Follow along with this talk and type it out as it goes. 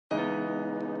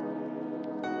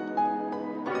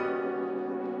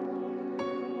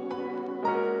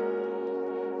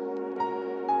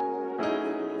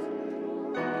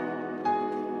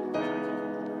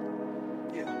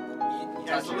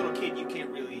as a little kid, you can't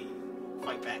really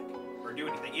fight back or do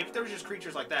anything. If there was just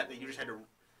creatures like that you just had to,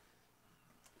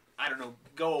 I don't know,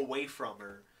 go away from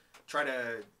or try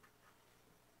to,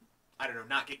 I don't know,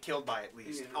 not get killed by at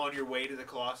least on your way to the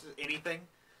Colossus, anything.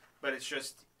 But it's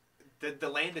just the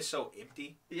land is so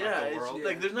empty. Yeah, the world.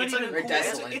 like there's not it's even. Like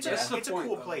desolate. It's a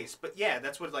cool place, but yeah,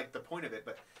 that's what like the point of it.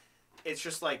 But it's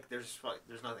just like there's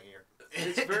nothing here.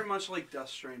 It's very much like Death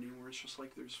Stranding, where it's just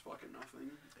like there's fucking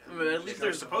nothing. I mean, at least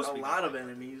there's supposed to be a lot of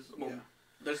enemies. Well, yeah.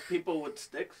 There's people with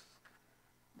sticks.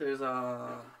 There's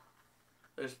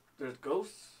there's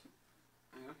ghosts.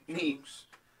 Yeah. Neat.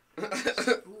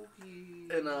 Spooky.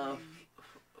 And a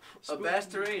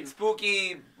vast terrain.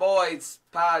 Spooky Boiz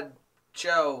Pod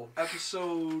Show.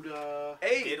 Episode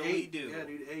 8. Diddly do. Yeah,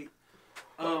 dude, 8.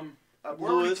 We're We're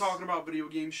already talking about video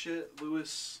game shit.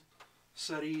 Lewis,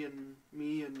 Seti, and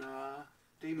me, and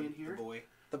Damien here.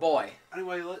 The boy.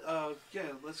 Anyway,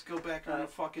 let's go back on the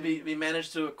fucking. We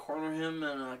managed to corner him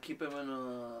and keep him in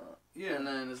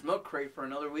in his milk crate for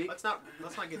another week. Let's not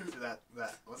get into that.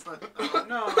 Let's not.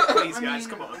 No, Please, I guys,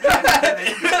 mean, come on.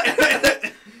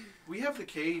 We have the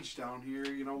cage down here.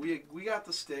 You know, we got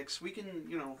the sticks. We can,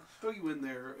 throw you in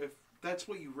there if that's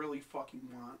what you really fucking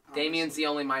want. Honestly. Damien's the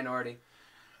only minority.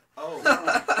 Oh no,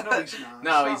 he's not.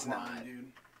 No, Stop he's lying, not.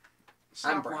 dude.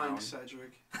 Stop I'm brown. lying,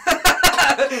 Cedric.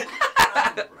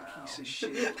 Piece of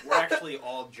shit. We're actually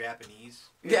all Japanese.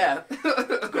 Yeah.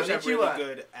 Because have really Konnichiwa.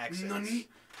 good accents. Nani?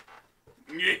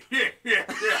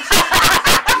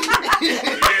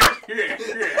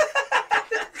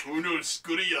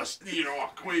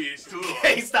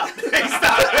 Hey, stop! Hey,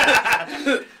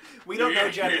 stop! We don't know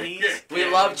Japanese. We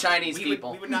love Chinese We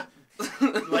people. would not.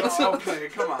 Okay,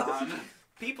 come on.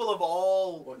 People of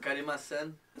all.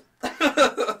 Wakarimasen.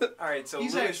 All right, so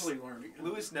He's Lewis, actually learning.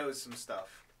 Lewis knows some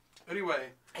stuff. Anyway,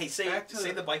 Hey, say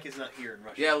the bike is not here in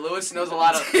Russian. Yeah, Lewis knows a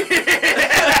lot of.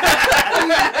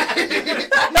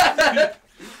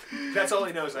 That's all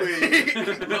he knows. I think.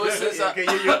 Lewis is. Okay,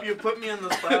 you put me on the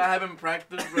spot. I haven't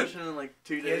practiced Russian in like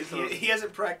 2 days. He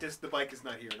hasn't practiced. The bike is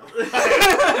not here. No.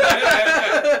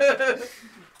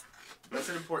 That's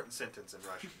an important sentence in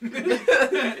Russian.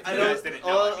 I guys didn't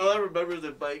don't. know, All I remember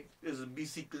the bike is a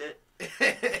bicyclette.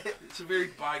 it's a very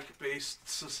bike-based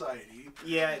society.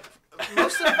 Yeah,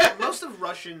 most of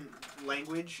Russian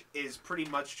language is pretty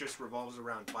much just revolves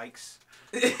around bikes.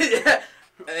 Yeah.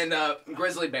 And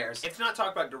grizzly bears. It's not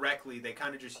talked about directly. They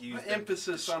kind of just use them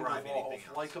Emphasis to on describe revolve, anything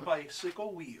else. like a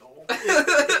bicycle wheel.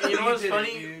 You know what's did it,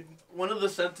 funny? dude. One of the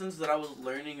sentences that I was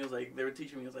learning is like they were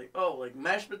teaching me is like, oh, like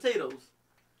mashed potatoes,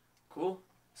 cool.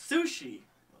 Sushi,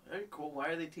 very cool. Why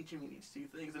are they teaching me these 2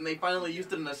 things? And they finally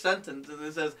used it in a sentence, and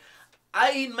it says,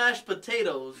 I eat mashed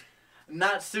potatoes,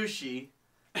 not sushi.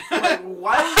 I'm like,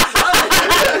 why?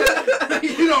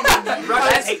 You don't know.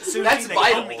 Russians hate sushi. That's they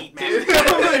vital, only eat dude.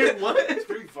 mashed What? It's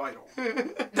very vital.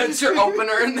 That's your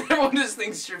opener, and everyone just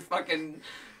thinks you're fucking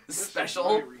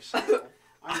special. potatoes.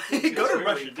 Go to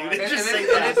Russia, dude. And Just then- say And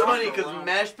that. it's funny because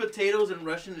mashed potatoes in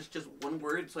Russian is just one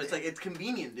word, so it's like it's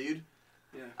convenient, dude.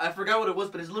 Yeah. I forgot what it was,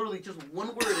 but it's literally just one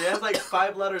word. It has like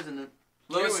 5 letters in it.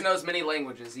 Lewis Anyway. knows many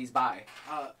languages. He's bi.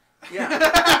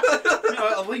 Yeah.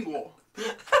 A lingual.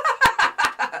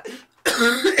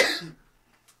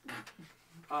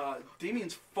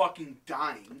 Damien's fucking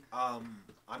dying. I'm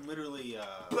literally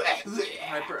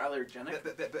Hyperallergenic.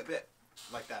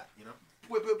 like that, you know.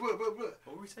 What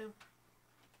What were we saying?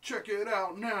 Check it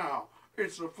out now.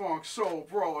 It's the Funk Soul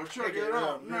Brawler. Check it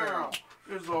out now.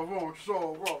 It's the Funk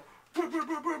Soul Brawler. I don't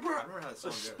remember how that A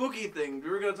song goes. spooky thing. We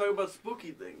were gonna talk about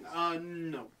spooky things.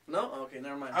 No. No? Okay,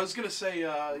 never mind. I was gonna say,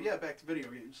 back to video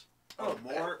games. Oh,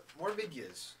 more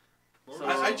videos. So-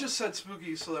 I just said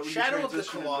spooky so that we Shadow can of the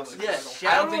transition into Colossus. the Yeah, title.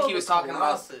 I don't think Shadow he was of the talking about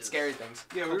Colossus. scary things.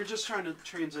 Yeah, we were just trying to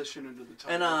transition into the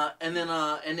title.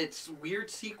 And its weird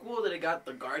sequel that it got,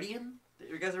 The Guardian. Did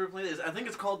you guys ever play this? I think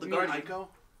it's called The You mean Guardian. Ico?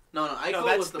 No,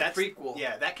 Ico was the prequel.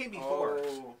 Yeah, that came before.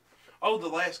 Oh, The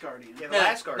Last Guardian. Yeah, the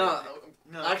last Guardian.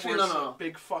 No, actually, Where it's no. a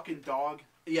big fucking dog.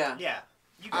 Yeah. Yeah.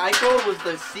 You got it. Ico was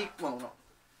the sequel. No.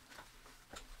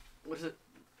 What is it?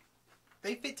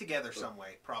 They fit together some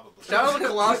way, probably. Shadow of the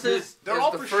Colossus They're is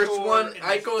all the for first sure one. in the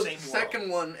Ico is same the second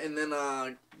one, and then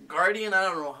Guardian. I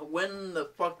don't know when the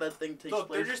fuck that thing takes Look,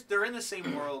 place. they're in the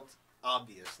same world,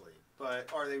 obviously, but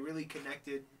are they really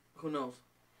connected? Who knows?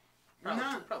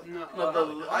 Probably. No, No,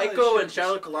 the I Ico and Shadow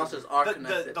of the Colossus are The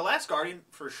connected. Last Guardian,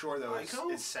 for sure, though,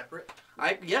 Ico? is separate.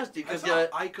 Yes, I because thought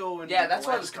Ico and Yeah, that's The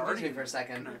why I Last was confused me Guardian for a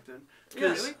second. connected.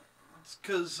 Really?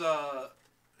 Because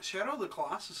Shadow of the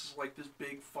Colossus is like this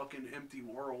big fucking empty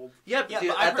world. yeah, Yeah,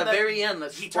 because but I've at the heard that very end, the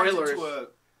He turns spoilers. into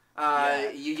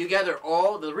a You gather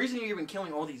all. The reason you're even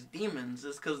killing all these demons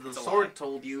is because the It's a sword lie.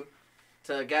 told you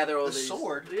to gather all The these.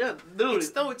 sword? Yeah, literally.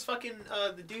 It's fucking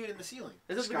the dude in the ceiling.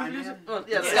 Is it the Skyman? music? Oh,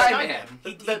 yeah, Yeah, the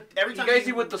Skyman. Skyman. Every He time guides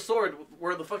you with the sword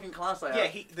where the fucking colossi are.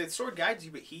 Yeah, the sword guides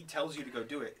you, but he tells you to go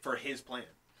do it for his plan.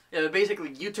 Yeah,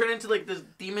 basically, you turn into like this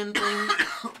demon thing,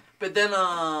 but then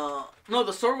no,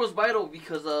 the sword was vital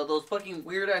because those fucking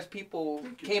weird ass people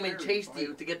think it's came and very chased vital.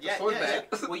 you to get the sword back.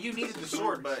 Yeah. Well, you needed the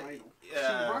sword, but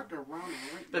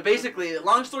But basically,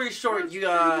 long story short, you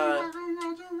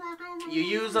use you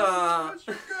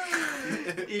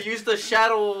use the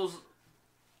shadows,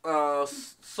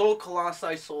 soul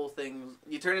colossi soul things.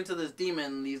 You turn into this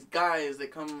demon. These guys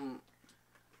that come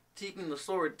taking the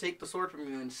sword, take the sword from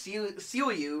you and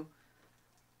seal you,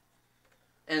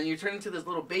 and you turn into this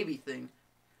little baby thing.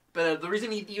 But the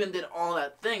reason he even did all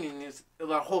that thing is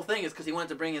the whole thing is because he wanted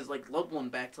to bring his like loved one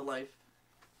back to life.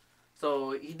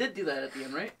 So he did do that at the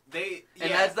end, right?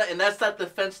 That's that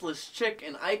defenseless chick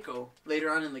in Ico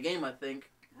later on in the game, I think.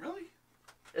 Really?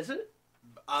 Is it?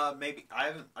 Maybe I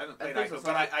haven't played think Ico, so.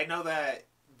 but I know that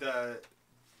the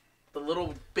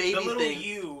little baby little thing.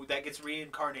 you that gets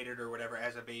reincarnated or whatever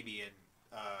as a baby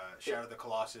in Shadow of the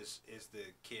Colossus is the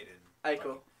kid in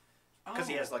Ico. because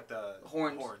he has like the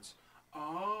Horns.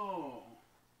 Oh,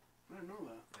 I didn't know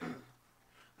that.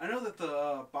 I know that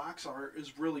the box art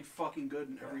is really fucking good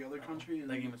in every other country, and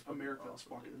That game is fucking America is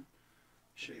awesome, fucking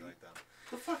shit shitty. like that.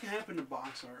 What the fuck happened to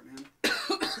box art,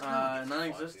 man?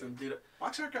 Non-existent, dude.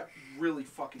 Box art got really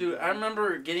fucking Dude, good. I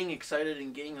remember getting excited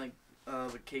and getting like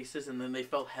the cases, and then they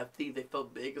felt hefty. They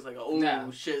felt big. It's like, oh Yeah.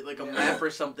 shit, like a Yeah. map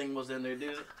or something was in there,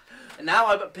 dude. And now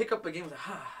I pick up a game like,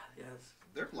 yes.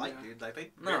 They're light, Yeah. dude.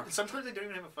 Like No. sometimes they don't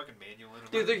even have a fucking manual in them.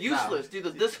 Dude, they're useless. Dude,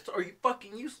 the discs are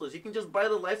fucking useless. You can just buy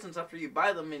the license after you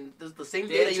buy them, and there's the same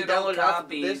data you Digital download off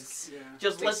the disc. copies. Yeah.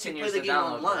 Just Takes lets 10 you play years the to game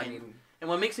download, but I online. mean, And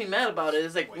what makes me mad about it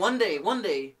is like Wait. one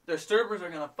day, their servers are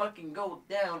gonna fucking go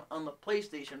down on the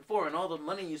PlayStation 4, and all the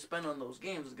money you spend on those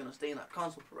games is gonna stay in that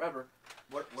console forever.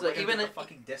 What So even even a it-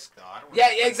 fucking disc though? I don't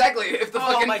yeah, exactly. If the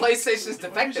Oh, fucking my- PlayStation's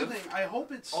But here's the defective. thing, I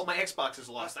hope it's. Oh, my Xbox is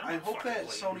lost. I hope fucking that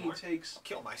play Sony anymore. takes I'll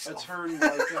kill a myself. turn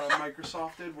like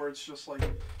Microsoft did, where it's just like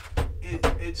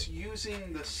it's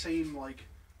using the same like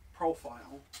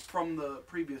profile from the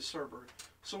previous server.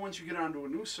 So once you get onto a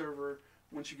new server,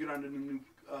 once you get onto the new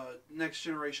next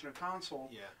generation of console,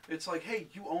 Yeah. it's like, hey,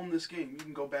 you own this game. You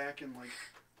can go back and like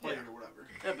play Yeah. it or whatever.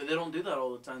 Yeah, but they don't do that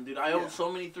all the time, dude. I Yeah. own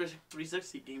so many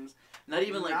 360 games. Not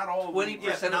even like Not all of them. 20%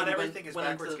 Yeah, of not them everything is went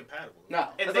backwards into- compatible. No. And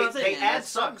That's they, what I'm saying, they and add that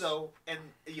some sucks. though, and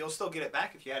you'll still get it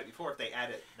back if you had it before. If they add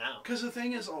it now. Because the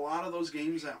thing is, a lot of those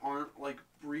games that aren't like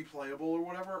replayable or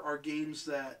whatever are games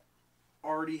that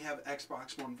already have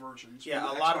Xbox One versions. Yeah,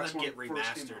 when a lot Xbox of them One get first came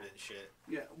remastered out. and shit.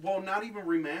 Yeah, well, not even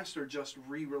remastered, just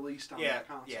re-released on Yeah, the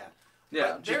console. yeah.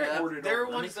 Yeah. But there, ported there are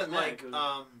over. ones Makes that me mad, like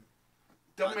 'cause-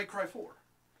 Devil May Cry 4.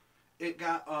 It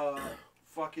got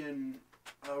fucking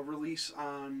release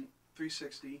on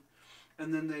 360,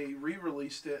 and then they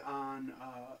re-released it on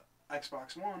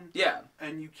Xbox One, Yeah.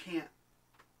 and you can't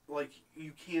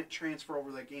transfer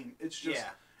over that game. It's just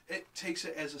it takes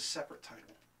it as a separate title.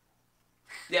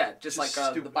 Yeah, just Just like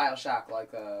the stupid. Bioshock,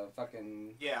 like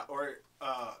fucking. Yeah, or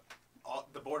all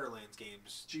the Borderlands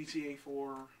games. GTA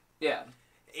 4. Yeah.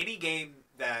 Any game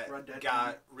that Red Dead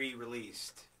got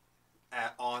re-released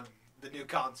on the new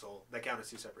console, that count as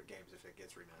two separate games if it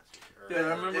gets remastered. Or, Dude, I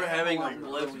remember They have having a lot of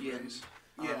Oblivion. release.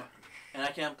 Yeah, And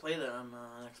I can't play that on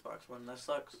Xbox One. That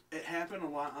sucks. it happened a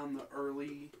lot on the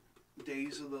early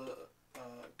days of the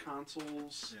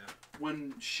consoles. Yeah.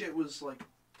 When shit was like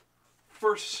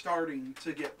first starting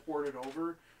to get ported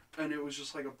over, and it was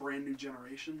just like a brand new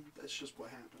generation. That's just what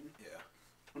happened, Yeah.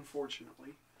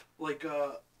 unfortunately. Like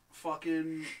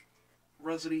fucking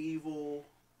Resident Evil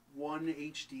 1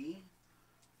 HD,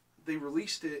 they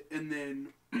released it and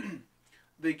then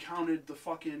they counted the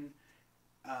fucking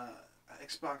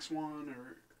Xbox One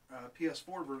or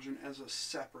PS4 version as a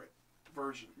separate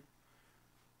version.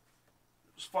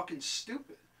 It was fucking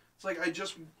stupid. It's like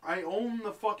I own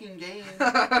the fucking game.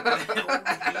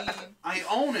 I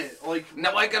own it. Like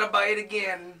Now I gotta buy it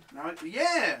again. now,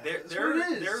 yeah. That's what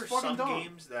it is. There It's are fucking some dumb.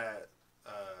 games that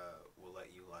will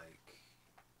let you like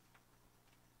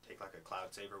take like a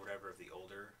cloud save or whatever of the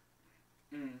older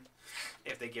Mm.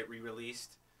 if they get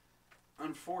re-released.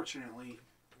 Unfortunately,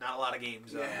 Not a lot of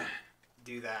games yeah.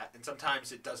 do that, and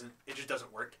sometimes it just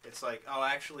doesn't work. It's like, oh,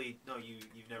 actually, no,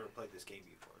 you've never played this game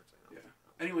before. It's like, oh,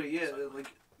 Yeah. Anyway, yeah, So- like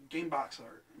game box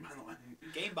art. By the way,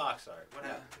 Game box art. What Yeah.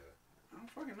 happened to it? I don't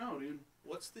fucking know, dude.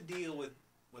 What's the deal with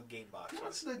game box art?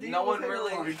 What's the deal? No with one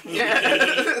really. everyone?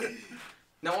 Yeah.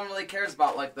 No one really cares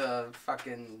about like the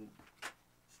fucking.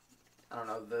 I don't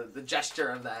know the gesture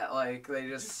of that. Like they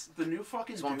just The new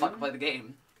fucking want to Doom. fucking play the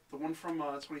game. the one from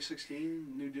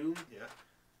 2016, New Doom.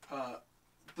 Yeah.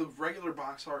 The regular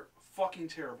box art, fucking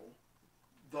terrible.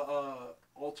 The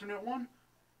alternate one,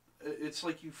 it's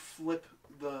like you flip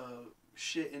the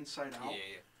shit inside out.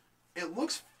 Yeah. It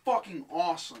looks fucking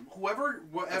awesome. Whatever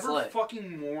lit.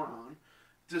 fucking moron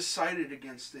decided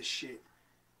against this shit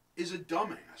is a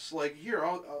dumbass. Like, here,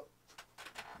 I'll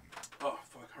oh,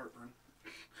 fuck, heartburn.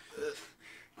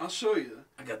 I'll show you.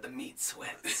 I got the meat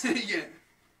sweats. Yeah.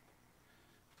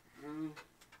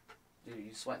 Dude, are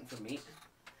you sweating for meat?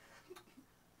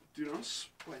 Dude, I'm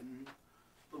sweating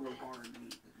the bar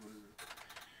meat.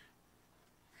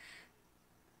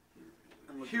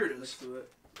 Here it is.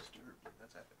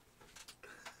 That's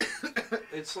epic.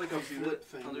 It's like a flip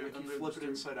thing. Under- Like you under flip the it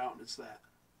inside out and it's that.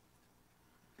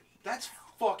 That's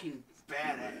fucking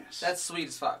badass. That's sweet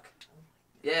as fuck.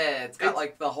 Yeah, it's got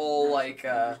like the whole like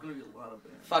There's gonna be a lot of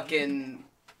bands. fucking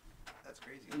That's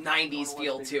crazy. 90s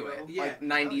feel to it. Yeah. Like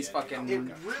 90s Oh, yeah, fucking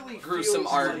it really gruesome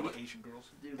feels art. Like, Asian girls.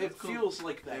 Dude, it that's cool. feels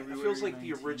like that. It February feels like the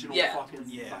 19. original Yeah. fucking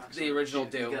Yeah. box The art. original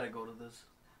You Doom. gotta go to this.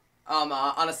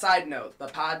 On a side note, the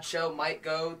pod show might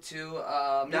go to music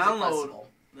Download. festival.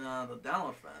 The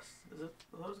Download Fest. Is it?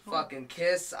 What is it called? Fucking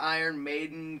Kiss, Iron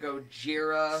Maiden,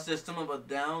 Gojira, System of a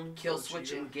Down. Kill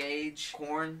Switch, Gojira. Engage,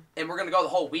 Corn. and we're gonna go the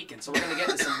whole weekend. So we're gonna get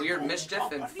into some weird mischief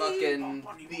and fucking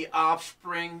The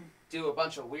Offspring. do a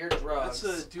bunch of weird drugs.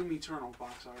 That's a Doom Eternal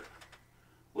box art.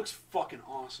 Looks fucking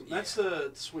awesome. That's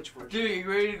the Switch version. Dude, you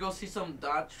ready to go see some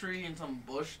Daughtry and some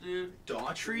Bush, dude?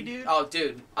 Daughtry, dude. Oh,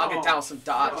 dude, I'll get down with some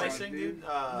What do they Dodge. sing, dude?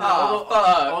 Oh, all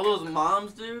fuck. those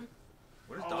moms, dude.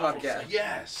 What is Oh, Daughtry fuck yeah. sing?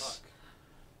 Yes.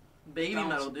 Baby Down with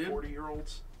metal, some dude.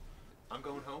 40-year-olds. I'm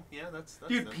going home. Yeah, that's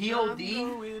Dude, them. POD? I'm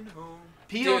going home.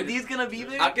 POD's gonna be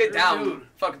there. I'll get down. Dude.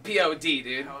 Fucking POD,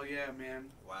 dude. Hell yeah, man.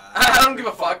 Wow. I don't give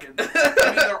a fuck. Fucking, I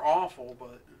mean, they're awful,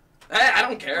 but... Hey, I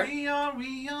don't care. We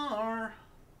are.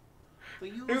 The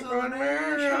youth If of I the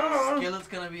never nation. know. Skillet's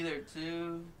gonna be there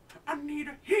too. I need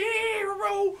a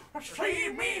hero to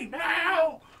save me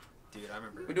now. Dude, I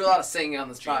remember. We do a lot of singing on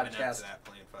this jamming out podcast. to that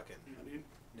playing fucking Yeah, dude.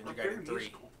 Ninja I'm very Gaiden 3.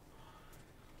 musical.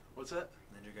 What's that?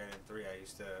 Ninja Gaiden 3. I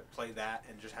used to play that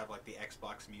and just have like the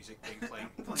Xbox music thing playing.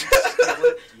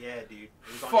 Yeah, dude. It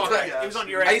was on Fuck your, yes. it was on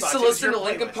your Xbox. I used to It was listen to your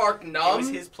Linkin playlist. Park It was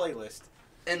Numb his playlist.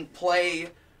 and play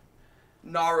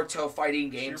Naruto fighting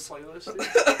games. Your playlist,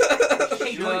 dude?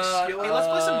 Hey, You like Shut Skillet? Hey, let's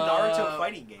play some Naruto up.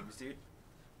 fighting games, dude.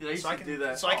 Dude, I used So I to can do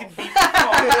that. So I can Oh. beat.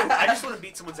 I just want to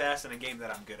beat someone's ass in a game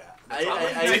that I'm good at. That's all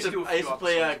I do. used do a to, I used few to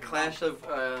play episodes.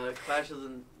 Clashes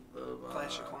and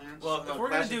Clash of Clans. Well, No, if we're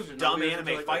gonna Clash do of Shinobi dumb or anime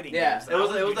something like fighting that. games, Yeah, it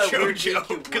was that weird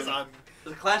GameCube because one. I'm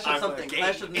the Clash of I'm something. gay.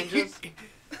 Clash of Ninjas.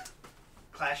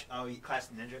 Clash. Oh, Clash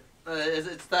of Ninja.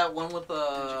 It's that one with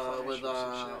Ninja Clash or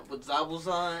some shit. with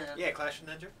Zabuza. Yeah, Clash of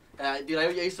Ninja. Dude, I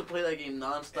used to play that game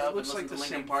nonstop It and looks listen like to the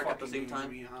Linkin same Park at the fucking same game, to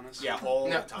time. be honest. Yeah, all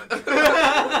No. the time. Dude. All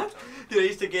the time. Dude, I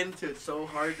used to get into it so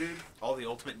hard, dude. All the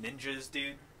Ultimate Ninjas,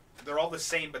 dude. They're all the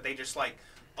same, but they just like,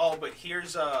 oh, but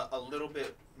here's a little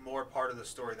bit more part of the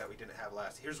story that we didn't have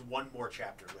last. Here's one more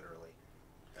chapter, literally.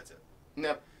 That's it.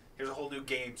 Yep. Here's a whole new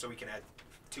game, so we can add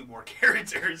 2 more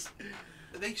characters.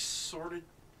 They sorted.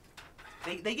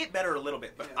 They get better a little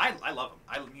bit, but Yeah. I love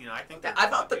them. I think they're I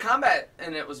thought the fun, combat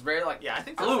in it was very like yeah, I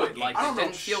think they're fluid, fun like games. I don't it know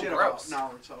didn't feel shit gross.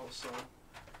 about Naruto, so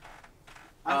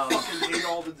I Um, fucking hate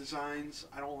all the designs.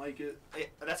 I don't like it.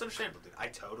 That's understandable, dude. I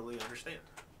totally understand.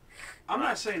 I'm Right.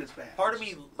 not saying it's bad. Part of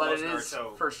me But loves it is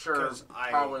Naruto for sure 'cause I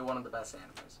probably one of the best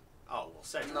animes. Oh well,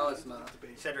 Cedric. No, it's not.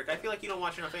 Cedric, I feel like you don't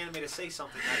watch enough anime to say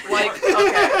something. That Like, hard.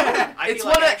 okay, I it's feel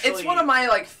like one of actually- it's one of my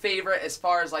like favorite as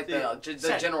far as like the Dude,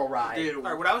 general ride. Dude, All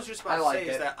right, what I was just about I to like say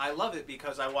is it. that I love it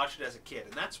because I watched it as a kid,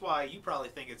 and that's why you probably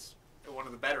think it's one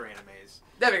of the better animes.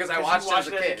 Yeah, because I you watched it as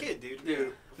a it kid. dude.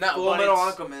 Dude, No, Full but Metal it's-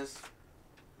 Alchemist.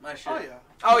 My shit.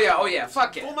 Oh yeah. oh yeah,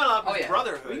 fuck it. Full Metal Alchemist Oh, yeah.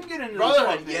 Brotherhood. We can get into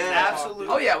Brotherhood, this. yeah, absolutely.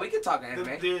 Oh yeah, we could talk anime.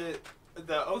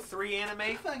 The 03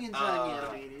 anime Fucking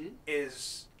animated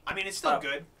is, I mean, it's still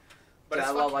good, but Yeah, it's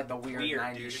I love fucking like the weird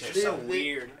 90s dude. It's shit. just so Dude,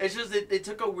 weird. It's just they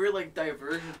took a weird like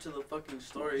diversion to the fucking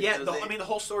story. Yeah, 'cause I mean, the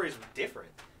whole story is different.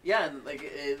 yeah, and like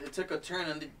it took a turn,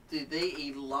 and they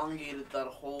elongated that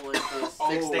whole like the Oh,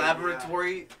 sixth yeah.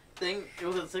 laboratory thing. It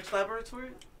was a sixth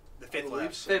laboratory. The fifth believe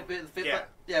lab. so. Fifth Yeah.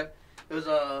 yeah. It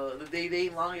was they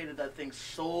elongated that thing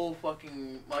so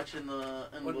fucking much in the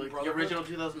What, like, the Brotherhood? original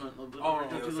 2000 Oh,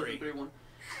 original 03. 2003 one.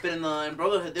 But in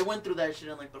Brotherhood, they went through that shit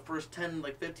in like the first 10,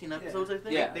 like 15 episodes, I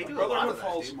think. Yeah. They do a lot of that,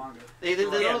 follows dude.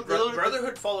 manga.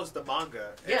 Brotherhood follows the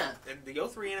manga. Yeah. And the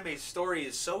 03 anime story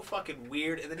is so fucking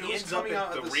weird, and then It he was ends up coming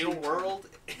out in at the the real same time. world.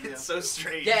 Yeah. It's so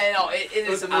strange. Yeah, no, it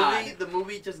is odd. The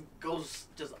movie just goes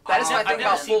just. That is my I've thing never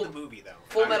about seen Full- the movie though.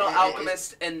 Full Metal it-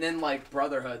 Alchemist and then like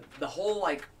Brotherhood, the whole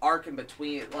like arc in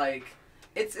between, like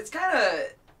it's kind of.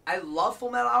 I love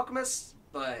Full Metal Alchemist,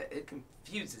 but it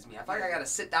confuses me. I feel like I gotta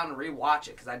sit down and rewatch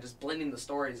it because I'm just blending the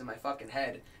stories in my fucking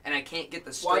head, and I can't get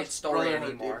the straight story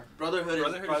anymore. Dude. Brotherhood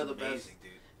is probably the best. amazing,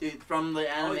 dude. Dude, from the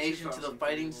animation to the 2000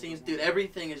 fighting people. scenes, dude,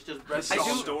 everything is just breath. I The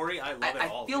do- story, I love it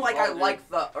all. I feel dude. like Oh, I dude. like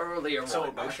the earlier So one.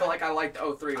 I emotional. feel like I liked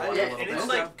the 03 one yeah, a little and bit. it's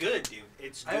like good, dude.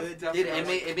 It's I have good. Dude,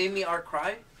 definitely it made me art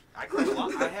cry. I cried a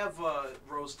lot. I have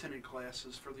rose tinted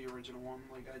glasses for the original one.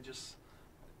 Like I just,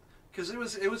 because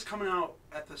it was coming out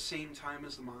at the same time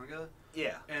as the manga,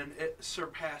 Yeah, and it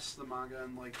surpassed the manga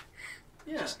and like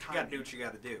Yeah. just you kind gotta of do what you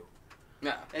gotta do.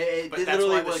 Yeah. It But did that's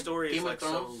literally why the what story is, Game like, of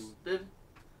Thrones so- did.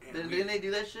 Didn't they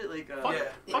do that shit? Like, Fuck,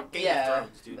 Yeah. fuck Game Yeah. of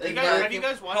Thrones, dude. Like, You guys, have you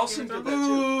guys watched Hellsing Game of did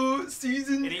Thrones? that too.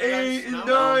 Season Any of you guys 8 and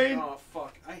know? 9. Oh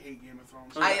fuck, I hate Game of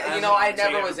Thrones. I So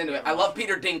never yeah. was into it. I love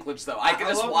Peter Dinklage though. I could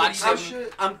just love watch medieval him.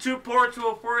 shit. I'm too poor to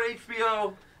afford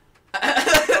HBO.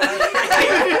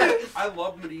 I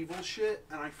love medieval shit,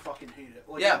 and I fucking hate it.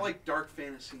 Like Yeah. I like dark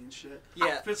fantasy and shit.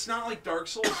 Yeah. If it's not like Dark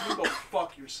Souls, you go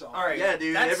fuck yourself. All right. Yeah,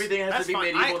 dude, That's- everything has that's to be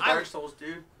fine. medieval I- Dark Souls,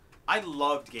 dude. I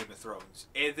loved Game of Thrones,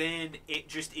 and then it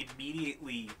just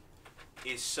immediately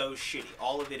is so shitty.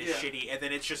 All of it is Yeah. shitty, and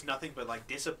then it's just nothing but like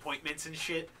disappointments and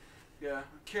shit. Yeah,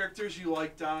 characters you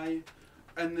like die,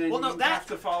 and then Well, no, you that- have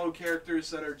to follow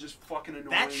characters that are just fucking annoying.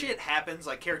 That shit happens,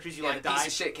 like characters you Yeah, like the piece die,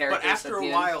 of shit but characters after at a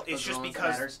the while, end, it's those are just the ones that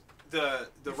because matters. the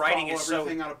You writing follow is so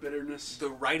everything out of bitterness. the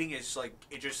writing is like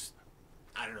it just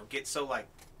I don't know gets so like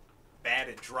bad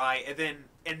and dry, and then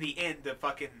in the end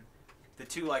the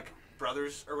two like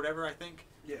brothers or whatever I think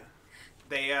Yeah,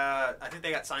 they I think they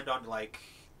got signed on to like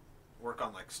work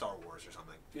on like Star Wars or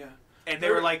something. yeah, And they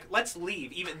were like, let's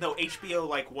leave, even though HBO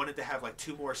like wanted to have like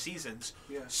 2 more seasons.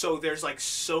 yeah. So there's like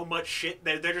so much shit.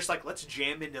 They're just like, let's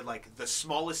jam into like the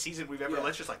smallest season we've ever.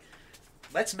 Yeah.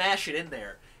 Let's mash it in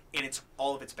there, and it's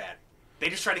all of it's bad. They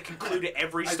just try to conclude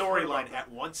every I've heard storyline about that.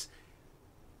 at once.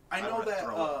 I know wanna that.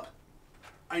 throw up.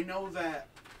 I know that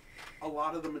a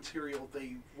lot of the material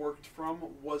they worked from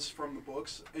was from the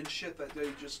books and shit that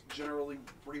they just generally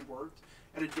reworked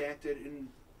and adapted and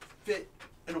fit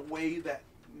in a way that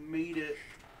made it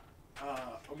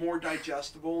more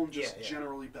digestible and just Yeah, yeah.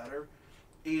 generally better.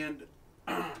 And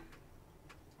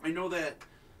I know that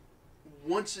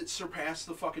once it surpassed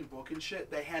the fucking book and shit,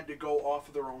 they had to go off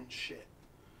of their own shit.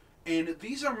 And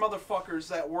these are motherfuckers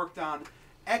that worked on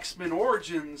X-Men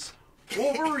Origins,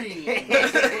 Wolverine.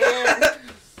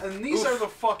 And these are the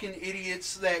fucking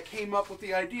idiots that came up with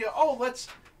the idea, oh, let's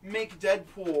make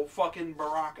Deadpool fucking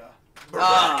Baraka.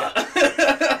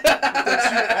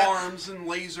 The 2 arms and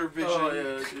laser vision. Oh,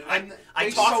 yeah, dude. And I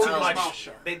they talk sewed too his much. mouth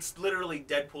shut. It's literally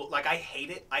Deadpool. Like I hate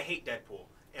it. I hate Deadpool,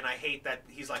 and I hate that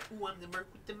he's like, "Ooh, I'm the merc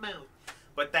with the mouth."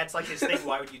 But that's like his thing.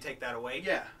 Why would you take that away?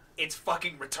 Yeah. It's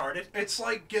fucking retarded. It's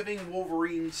like giving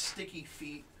Wolverine sticky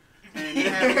feet and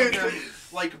having him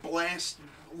like blast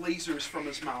lasers from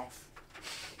his mouth.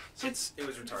 It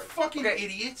was retarded. Fucking Okay,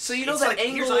 idiots. so you know It's the like,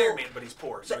 angle. here's Iron Man, but he's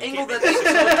poor. So The he angle can't that make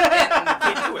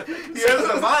they decisions. took. Can't do it. He has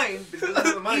the mind. He doesn't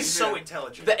have the mind. He's so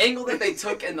intelligent. The angle that they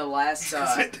took in the last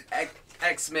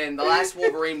X-Men, the last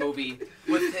Wolverine movie,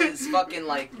 with his fucking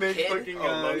like Made kid fucking,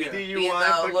 Logan. DUI being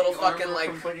the little armor fucking, like,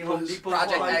 from fucking Home Home Depot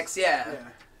Project supplies. X, yeah.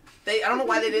 Yeah. I don't know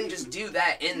why they didn't just do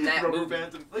that in that Rubber movie.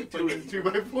 bands and They do it.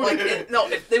 2x4. Like, no,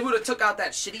 if they would have took out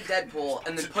that shitty Deadpool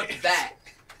and then put that,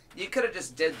 you could have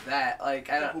just did that. Like,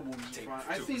 I Deadpool don't. movies are Take fine.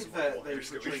 I two think small that they wires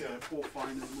that we portray have. Deadpool fine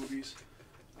in the movies.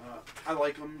 I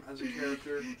like him as a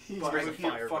character, but I breathing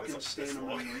can't fire, but fucking it's stand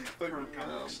like him this in long. the current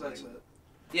comics. That's it.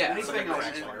 Yeah. Anything else?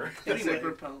 crack fire. Anyway,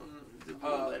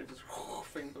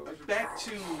 Just back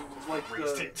to like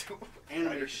Raised the it to-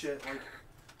 anime shit. Like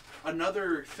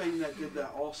another thing that did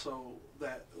that also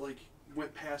that like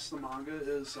went past the manga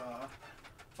is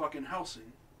fucking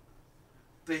Hellsing.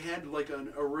 They had like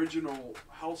an original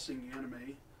Hellsing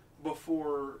anime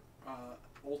before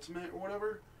Ultimate or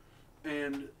whatever,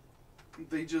 and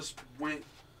they just went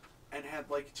and had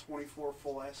like 24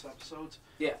 full ass episodes.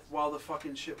 Yeah. While the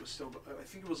fucking shit was still, I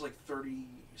think it was like 30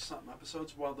 something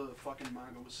episodes while the fucking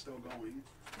manga was still going,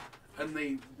 and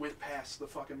they went past the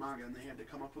fucking manga and they had to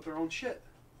come up with their own shit.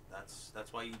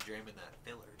 That's why you jam in that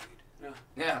filler, dude.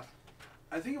 Yeah.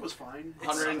 I think it was fine.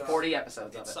 140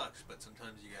 episodes It of it. sucks, but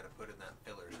sometimes you gotta put in that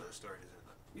filler so the story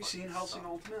doesn't. You seen fucking Hellsing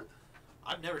suck. Ultimate?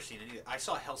 I've never seen it either. I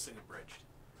saw Hellsing Abridged.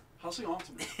 Hellsing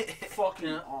Ultimate,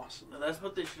 fucking awesome. That's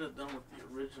what they should have done with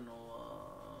the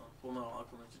original Full Metal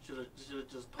Alchemist. It should have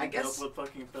just I pumped it guess up with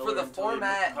fucking filler for the until they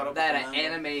format caught up that with an the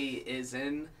manga. anime is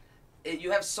in,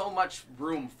 you have so much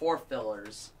room for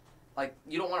fillers. Like,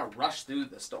 you don't want to rush through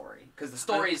the story. Because the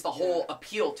story is the whole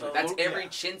appeal to it. That's every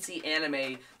chintzy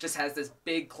anime just has this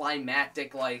big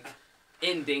climactic, like,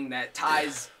 ending that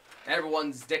ties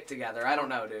everyone's dick together. I don't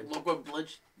know, dude. Look what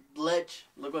Bleach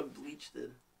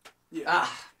did. Yeah.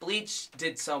 Bleach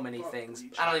did so many Fuck things.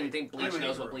 Bleach. I don't even think Bleach Anyway,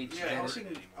 knows what Bleach Yeah, did.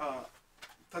 Hellsing,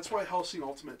 that's why Hellsing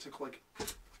Ultimate took like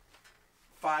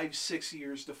 5-6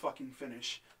 years to fucking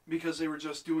finish, because they were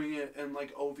just doing it in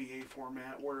like OVA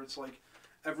format, where it's like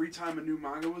every time a new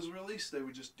manga was released, they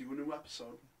would just do a new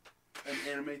episode and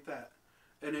animate that,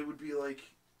 and it would be like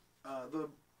the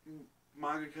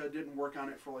mangaka didn't work on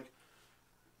it for like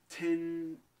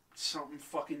 10 something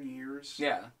fucking years.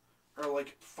 Yeah. Or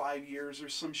like 5 years or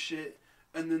some shit,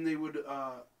 and then they would,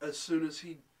 as soon as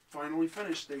he finally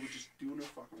finished, they would just do a new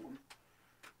fucking one.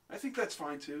 I think that's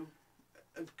fine too,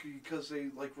 because they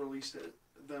like released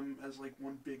them as like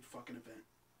one big fucking event.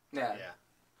 Yeah. Yeah.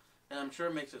 And I'm sure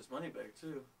it makes its money back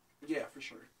too. Yeah, for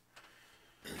sure.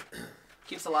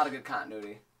 Keeps a lot of good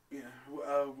continuity. Yeah.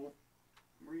 What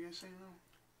were you guys saying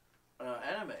now?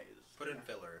 Animes. Put in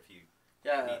filler if you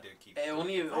Yeah. need to keep.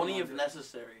 Only if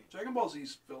necessary. Dragon Ball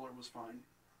Z's filler was fine.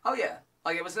 Oh, yeah.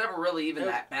 Like, it was never really even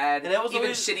Yeah. that bad. And that was Even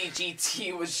always- shitty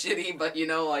GT was shitty, but, you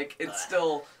know, like, it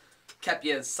still kept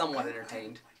you somewhat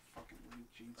entertained. I fucking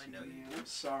like GT. I know you man. I'm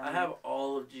sorry. I have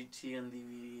all of GT on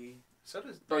DVD. So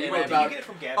does. Bro, you Yeah, know wait, Did about... you get it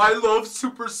from Gavin? I love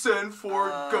Super Saiyan 4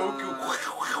 Uh,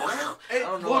 Goku. It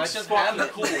don't know, looks I just fucking have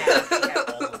it. cool. He had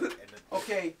all of it, and then-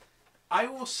 Okay, I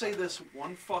will say this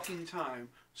one fucking time.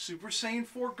 Super Saiyan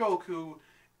 4 Goku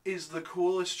is the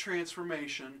coolest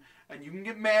transformation, and you can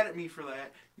get mad at me for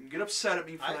that. You can get upset at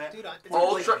me for that. Dude, It's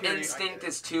Ultra like, period. Instinct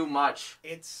is too much.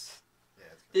 It's. Yeah,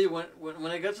 it's Dude,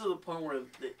 when it got to the point where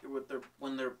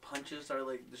when their punches are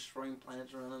like destroying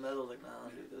planets around them, I was like, nah,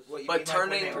 dude, this. What you But mean, like, when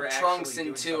turning they were Trunks actually doing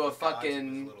into stuff a with gods, it was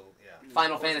fucking little, yeah. Final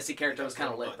It wasn't- Fantasy character it was kind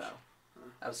of a little lit, much. though.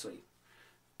 That was sweet.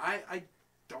 I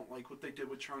don't like what they did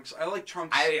with Trunks. I like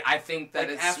Trunks. I think that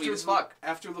like, it's sweet as fuck.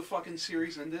 After the fucking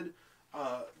series ended,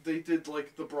 they did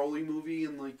like the Broly movie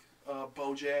and like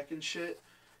BoJack and shit.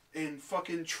 And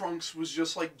fucking Trunks was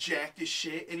just like jacked as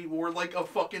shit, and he wore like a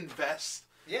fucking vest.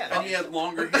 Yeah. And he had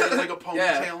longer hair, like a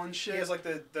ponytail and shit. He has like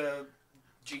the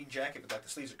jean jacket, but like the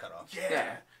sleeves are cut off. Yeah.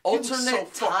 Yeah. He was so Alternate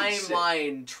fucking sick.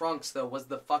 timeline Trunks, though, was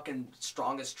the fucking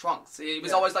strongest Trunks. He was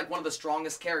Yeah. always like one of the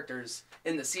strongest characters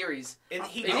in the series. And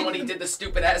he Even when he did the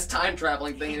stupid ass time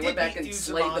traveling thing, He and went did back beat and Dude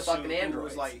slayed the Zamasu, fucking who androids.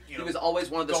 was like, you He know, was always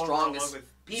one of the going along strongest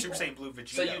with people. Super Saiyan Blue Vegeta.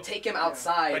 So you take him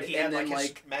outside, but he and had then like his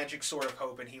like magic sword of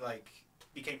hope, and he like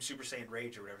became Super Saiyan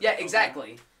Rage or whatever. yeah, the fuck.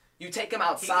 exactly. You take him He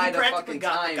outside of practically fucking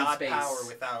got the time god space, power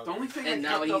without. The only thing and I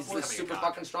now kept he's up the with, super God.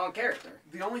 fucking strong character.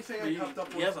 the only thing I kept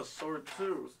up He has with. a sword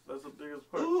too. That's the biggest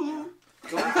part. Ooh.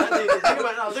 Think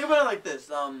about it like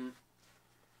this.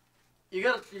 You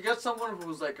got someone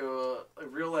who's like a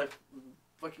real life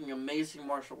fucking amazing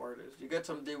martial artist. You got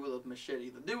some dude with a machete.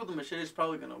 The dude with the machete is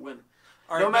probably gonna win.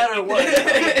 No matter what.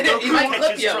 He might clip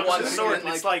catches you Trunks' one sword, and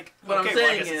and it's like What okay, I'm well, I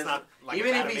saying guess it's is, not, like,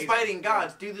 even that if he's amazing. fighting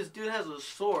gods, dude, this dude has a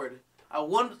sword.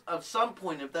 At some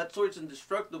point, if that sword's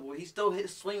indestructible, he's still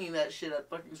swinging that shit at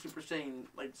fucking Super Saiyan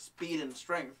like speed and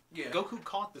strength. Yeah. Goku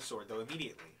caught the sword though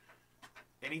immediately,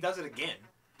 and he does it again.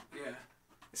 Yeah.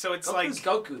 So it's Goku's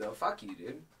like Goku though. Fuck you,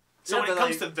 dude. so Yeah, when it but,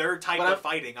 comes like, to their type but of I-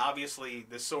 fighting, obviously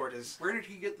the sword is. Where did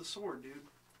he get the sword, dude?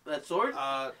 That sword?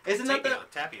 Isn't Tapion,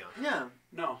 that Tapion? Yeah.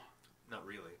 No. Not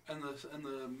really. In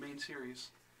the main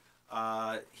series.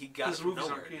 He got it His from movies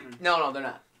nowhere. aren't canon. No, they're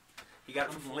not. He got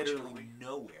it from literally Unfortunately.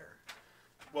 nowhere.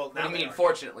 Well, What do now you they mean, are.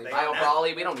 fortunately? They Bio are now.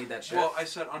 Brawly, we don't need that shit. Well, I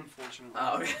said unfortunately.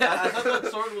 Oh, I okay. thought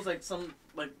that sword was like some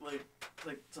like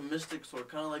some mystic sword,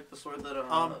 kind of like the sword that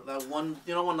that one.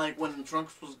 You know when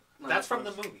Trunks was. No, That's not from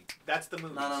the Trunks. movie. That's the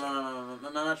movie. No,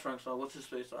 not Trunks. What's his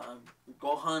face?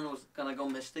 Gohan was gonna go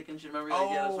mystic and shit. Remember?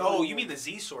 Oh, you mean the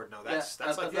Z sword? No, that's Yeah,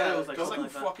 that's I like thought Yeah, it was like Goku something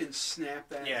like that. fucking snapped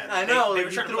that. yeah. I know, They like, were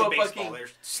he trying to threw play a baseball. fucking- They're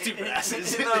stupid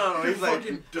asses. No, he's like,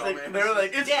 fucking it's like dumbass. they were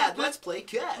like, it's Dad, let's play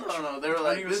catch. No, they were And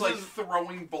like, he was this like is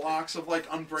throwing blocks of like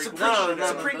unbreakable. No, shit.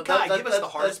 Supreme Kai, give us the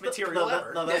hardest material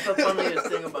ever. No, that's the funniest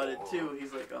thing about it too.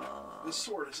 He's like, This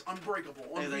sword is unbreakable,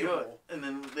 and he's like, unbeatable. oh. And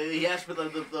then he asked for the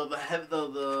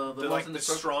Like the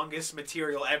strongest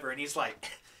material ever, and he's like,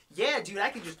 "Yeah, dude, I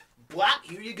can just blap.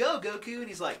 Here you go, Goku." And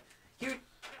he's like, "Here,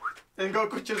 and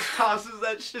Goku just tosses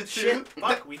that shit shit,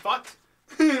 fuck, we fucked."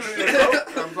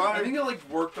 I think it like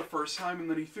worked the first time, and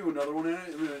then he threw another one in it,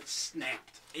 and then it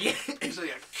snapped. Yeah, He's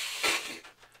like,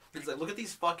 He's like, look at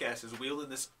these fuck asses wielding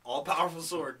this all powerful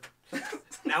sword.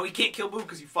 Now he can't kill Boo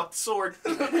because you fucked the sword.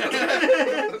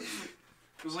 It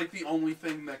was like the only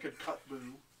thing that could cut Boo.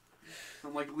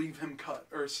 And like leave him cut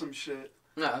or some shit.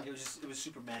 No. It was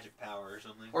super magic power or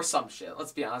something. Or some shit.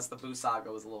 Let's be honest, the Boo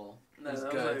saga was a little... It was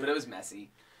good, but it was messy.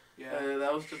 Yeah.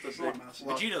 That was just a big mess.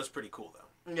 Vegeto's pretty cool,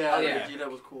 though. Yeah, Oh, yeah. Vegeta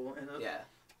was cool. And Yeah.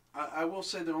 I will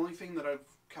say the only thing that I've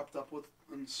kept up with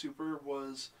in Super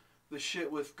was the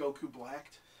shit with Goku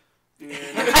Blacked. And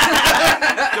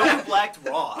Goku Blacked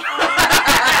Raw.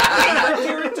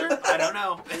 Favorite character? I don't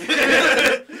know.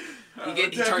 He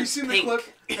have you turns seen pink. the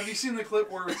clip? Have you seen the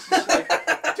clip where it's just like,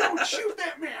 "Don't shoot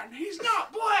that man. He's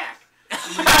not black."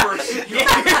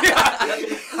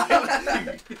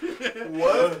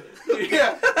 What?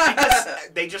 Yeah. Because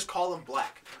they just call him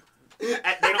Black. They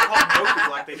don't call him Goku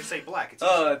Black. They just say Black. It's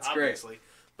That's obviously.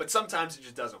 But sometimes it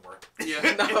just doesn't work. Yeah.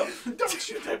 No. Don't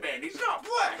shoot that man. He's not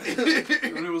black.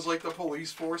 And it was like the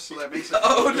police force, so that makes it.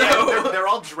 Oh, Yeah, no. they're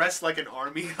all dressed like an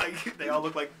army. Like they all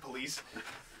look like police.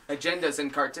 Agendas in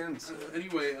cartoons.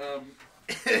 Anyway,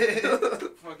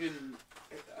 fucking,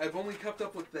 I've only kept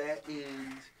up with that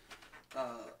and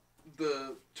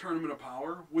the Tournament of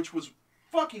Power, which was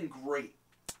fucking great.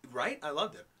 Right? I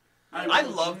loved it. I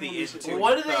love the genuinely Institute.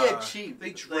 what did they Uh, achieve?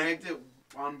 They dragged it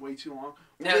on way too long.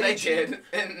 No, they achieved- did.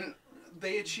 And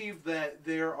They achieved that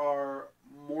there are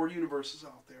more universes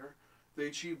out there. They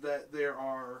achieved that there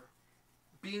are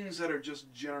beings that are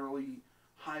just generally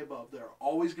high above. They're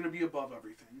always going to be above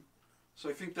everything. So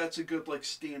I think that's a good like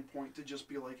standpoint to just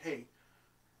be like, hey,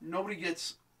 nobody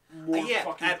gets more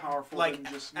fucking powerful like,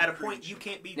 than just at a creation. point you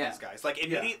can't beat Yeah. these guys. Like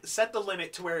set the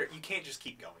limit to where you can't just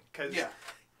keep going because Yeah.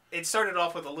 it started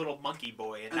off with a little monkey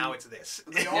boy and now it's this.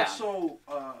 They Yeah. also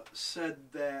said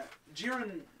that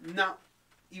Jiren not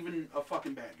even a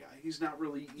fucking bad guy. He's not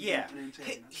really even an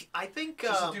antagonist. I think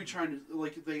Just a dude trying to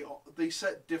like they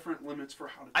set different limits for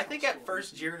how to. I tell think at stories.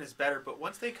 first Jiren is better, but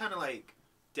once they kind of like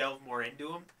delve more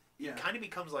into him, yeah, it kind of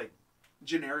becomes like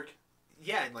generic.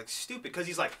 yeah and like stupid because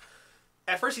he's like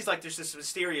at first he's like there's this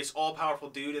mysterious all powerful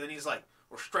dude and then he's like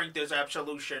well strength is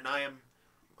absolution I am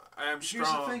Here's the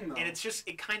strong thing, though. and it's just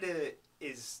it kind of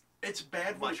is It's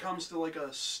bad when it Much. comes to like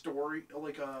a story,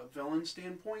 like a villain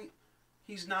standpoint.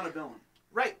 He's not a villain.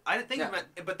 right. I didn't think Yeah. about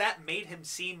but that made him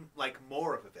seem like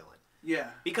more of a villain Yeah.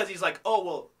 because he's like oh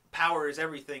well power is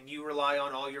everything you rely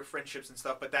on all your friendships and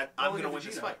stuff but that I'm Well, gonna look win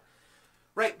at this Vegeta. fight.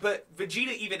 Right, but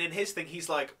Vegeta, even in his thing, he's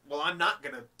like, well, I'm not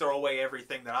going to throw away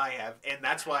everything that I have. And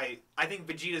that's why I think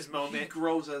Vegeta's He moment,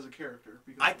 grows as a character.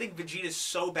 Because I think Vegeta's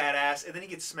so badass. And then he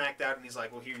gets smacked out and he's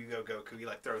like, well, here you go, Goku. He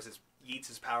like yeets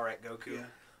his power at Goku. Yeah.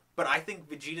 But I think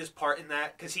Vegeta's part in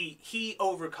that, because he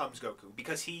overcomes Goku.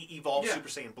 Because he evolves Yeah. Super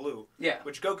Saiyan Blue, yeah.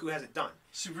 which Goku hasn't done.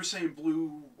 Super Saiyan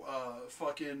Blue,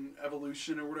 fucking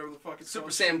evolution or whatever the fuck it's Super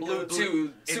called. Saiyan Blue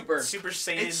 2 Super. Super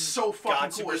Saiyan. It's so fucking God,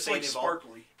 cool. Super It's like Saiyan evolved.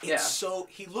 sparkly. It's Yeah. so,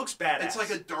 he looks badass. It's like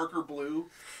a darker blue.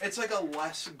 It's like a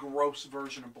less gross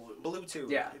version of blue. Blue 2.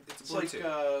 Yeah. It's It's Blue like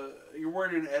 2. you're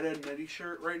wearing an Ed, Ed and Eddie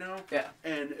shirt right now. Yeah.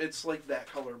 And it's like that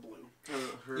color blue.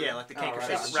 Yeah, like the cake Oh, or right.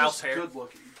 something. It's Ralph's just hair. good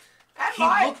looking.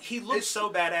 He looks It's so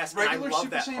badass, and I Regular love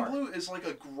Super that Saiyan part. Blue is like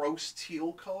a gross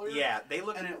teal color. Yeah, they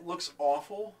look, And it looks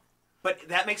awful. but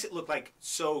that makes it look like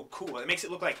so cool. It makes it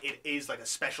look like it is like a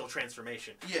special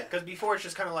transformation. Yeah. Because before it's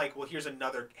just kind of like, well, here's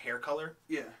another hair color.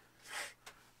 Yeah.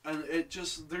 And it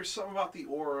just, there's something about the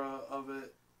aura of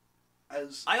it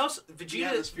as. I also The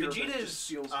atmosphere of it Vegeta just is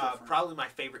feels different. probably my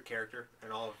favorite character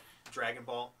in all of Dragon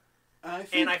Ball, I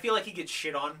think and I feel like he gets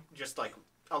shit on just like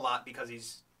a lot because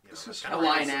he's it's that's just kinda a like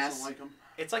lion doesn't ass. like him.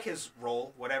 it's like his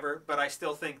role, whatever. But I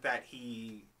still think that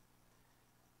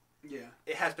Yeah.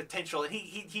 it has potential, and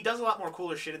he does a lot more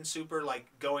cooler shit in Super, like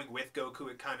going with Goku.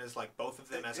 It kind of is like both of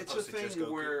them as It's a opposed to just thing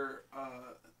Goku. where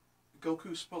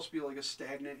Goku's supposed to be like a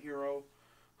stagnant hero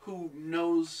who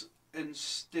knows and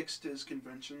sticks to his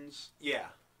conventions Yeah,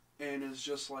 and is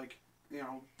just like, you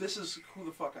know, this is who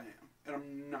the fuck I am, and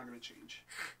I'm not going to change.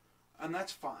 And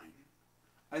that's fine.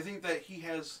 I think that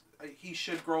he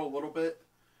should grow a little bit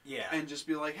yeah, and just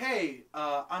be like, hey,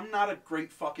 I'm not a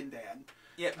great fucking dad.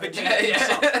 yeah. Yeah, yeah.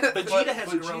 Vegeta has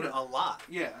Vegeta- grown a lot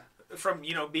Yeah. from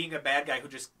being a bad guy who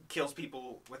just kills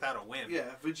people without a whim. Yeah,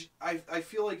 I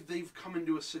feel like they've come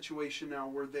into a situation now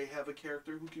where they have a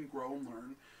character who can grow and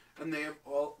learn, and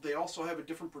they also have a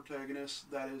different protagonist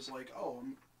that is like, oh,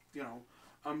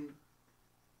 I'm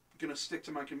gonna stick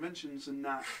to my conventions and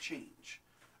not change,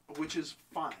 which is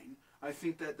fine. I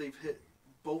think that they've hit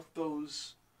both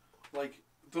those, like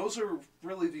those are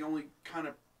really the only kind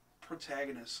of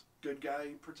protagonists, good guy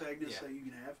protagonists Yeah. that you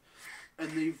can have,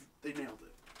 and they nailed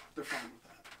it. They're fine with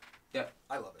that.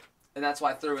 I love it. and that's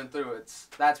why through and through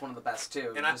that's one of the best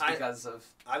too, And just because of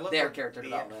I love their the character end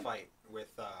development. fight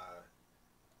with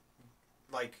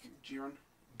like Jiren.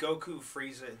 Goku,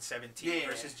 Frieza, and 17 Yeah.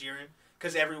 versus Jiren,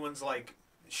 because everyone's like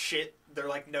shit. They're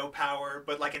like no power,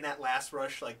 but like in that last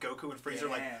rush, like Goku and Frieza are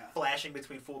like Yeah. flashing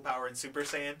between full power and Super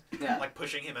Saiyan, Yeah. like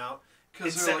pushing him out. And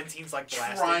Because they're 17's like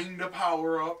blasting. trying to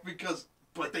power up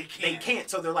but they They can't. can't,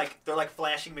 so they're like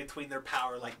flashing between their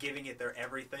power, like giving it their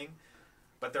everything,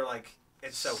 but they're like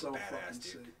it's so fucking badass, dude.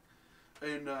 sick.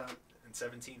 And And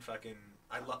 17 fucking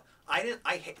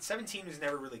I hate 17 was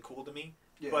never really cool to me,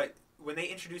 yeah, but when they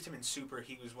introduced him in Super,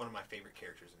 he was one of my favorite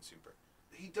characters in Super.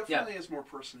 he definitely has more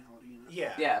personality in it.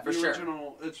 Yeah, Yeah, for the sure.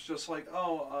 original, it's just like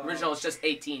Original is just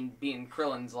 18 being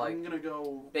Krillin's like I'm gonna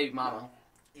go baby mama.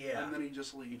 yeah. and then he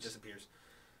just He leaves. disappears.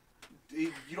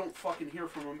 You don't fucking hear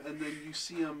from him, and then you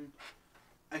see him.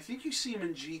 I think you see him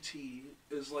in GT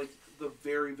is like the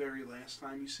very, very last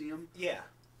time you see him. Yeah,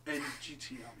 And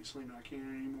GT obviously not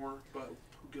canon anymore, but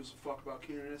who gives a fuck about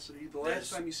canonicity? The last There's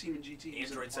time you see him in GT,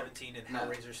 he's in a Android park. 17 and No.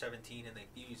 Hellraiser 17, and they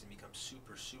fuse and become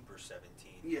Super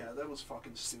 17. Yeah, that was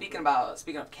fucking stupid.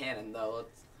 Speaking of canon though,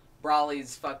 it's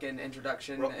Brawley's fucking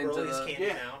introduction into Broly's the canon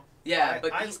Yeah. now. yeah,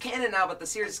 but I- he's canon now, but the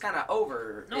series is kind of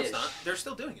over. No, it's not. They're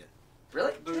still doing it.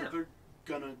 Really? They're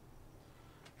gonna.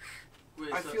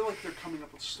 Wait, I so- feel like they're coming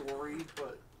up with story,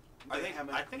 but they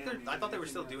haven't. I they're. I thought they were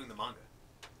still animated doing the manga.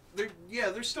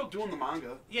 anything. They're still doing the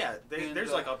manga. Yeah, And,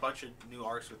 there's like a bunch of new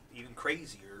arcs with even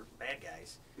crazier bad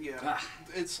guys. Yeah, Ah.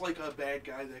 it's like a bad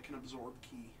guy that can absorb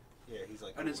ki, Yeah, he's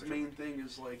like. and his main thing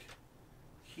is like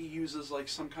he uses like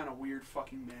some kind of weird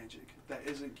fucking magic that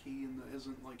isn't ki and that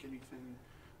isn't like anything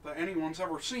that anyone's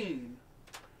ever seen.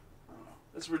 I don't know.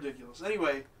 It's ridiculous.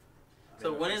 Anyway,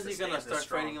 So when is he gonna stand start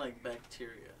strong. fighting like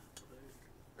bacteria?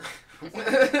 he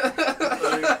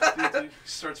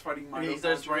starts fighting And he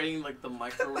starts fighting like the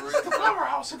microwaves. the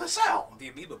powerhouse of the cell. The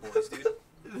Amoeba Boys, dude.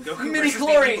 Goku Mini versus the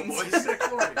Amoeba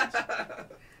chlorines. Boys.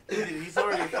 Dude, he's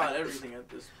already fought everything at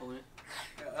this point.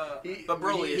 But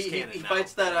Broly is he canon now.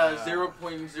 fights that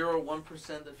 0.01%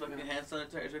 that fucking hand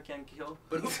sanitizer can't kill.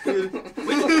 But which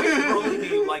Broly do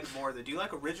you like more? Do you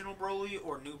like original Broly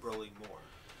or new Broly more?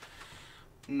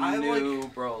 I New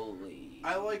Broly.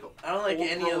 I like I don't like old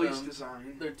any Broly's of them.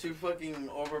 design. They're too fucking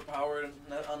overpowered and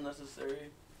unnecessary.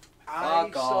 I Fuck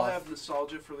still off. have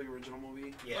nostalgia for the original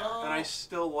movie, Yeah. and I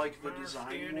still like the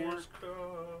design more.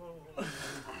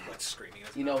 Like screaming.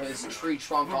 You know his tree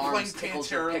trunk We're playing arms tickles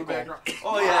your Pantera in the pickle. background.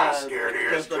 Oh yeah, scared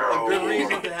because is the good go.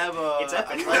 reason to have a It's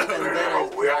epic. life vendetta is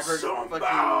to With have her somebody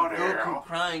fucking Goku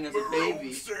crying as a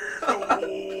baby.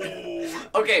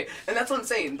 Okay, and that's what I'm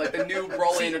saying. Like the new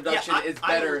Broly See, introduction yeah, is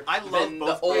better I love than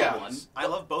both the old Brolys. one. I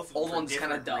love both of them. Old for one's kinda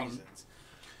different dumb. reasons.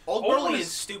 Old Old Broly one is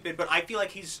is- stupid, but I feel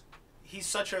like he's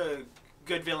such a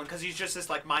good villain because he's just this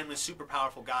like mindless, super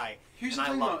powerful guy. Here's And the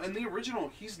I thing, love though. In the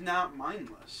original, he's not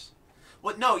mindless.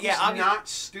 Well, no, yeah, he's obviously, not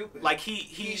stupid. like he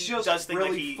he's just does things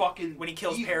really like he fucking when he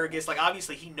kills evil. Paragus. Like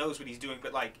obviously he knows what he's doing,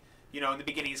 but like in the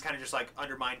beginning he's kind of just like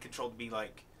under mind control to be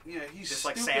like Yeah, he's just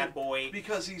like stupid sad boy.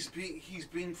 because he's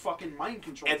being fucking mind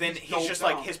controlled. And then he's just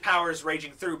like his power is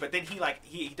raging through, but then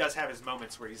he does have his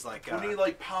moments where he's like when he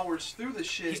like powers through the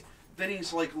shit, he's- then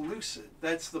he's like lucid.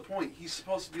 That's the point. He's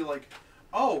supposed to be like,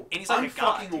 oh, and he's like I'm a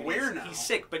god, fucking dude. aware he's, now. He's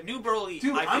sick, but New Broly,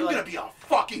 Dude, I feel I'm like, gonna be a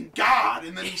fucking god,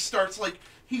 and then he starts like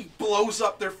he blows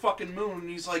up their fucking moon, and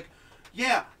he's like,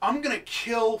 yeah, I'm gonna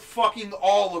kill fucking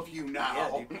all of you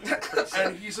now. Yeah, dude. That's pretty sick.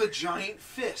 And he's a giant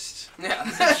fist. Yeah.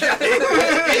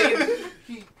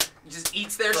 He Just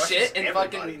eats their Crushes shit and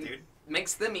everybody, fucking dude.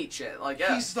 makes them eat shit. Like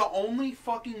yeah. He's the only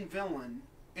fucking villain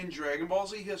in Dragon Ball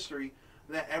Z history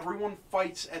that everyone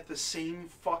fights at the same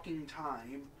fucking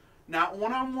time. Not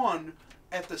one-on-one,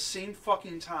 at the same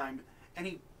fucking time. And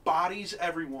he bodies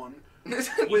everyone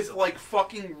with, like,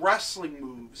 fucking wrestling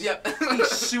moves. Yep. He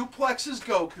suplexes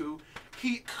Goku.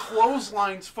 He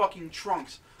clotheslines fucking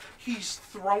Trunks. He's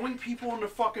throwing people in the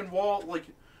fucking wall, like,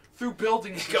 through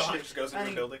buildings and shit. Just goes into And a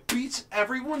he building. beats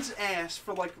everyone's ass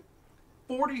for, like,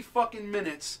 40 fucking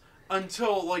minutes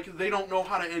until, like, they don't know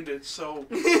how to end it, so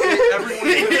everyone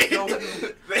gives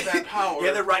Goku that power.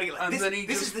 Yeah, they're writing it like, and this, then he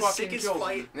this just is the fucking sickest kills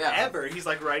fight him. Yeah. ever. He's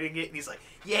like writing it, and he's like,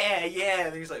 yeah,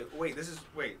 and he's like, wait,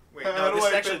 wait, How no, do this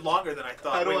is I actually fit- longer than I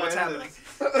thought. how do Wait, I what's end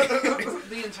happening?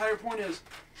 The entire point is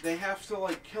they have to,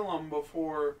 like, kill him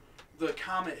before the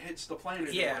comet hits the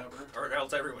planet Yeah, or whatever. or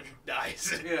else everyone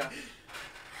dies. Yeah.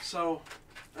 So,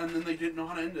 and then they didn't know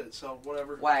how to end it, so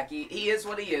whatever. Whack. He is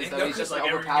what he is, And though. He's Goku's just like, an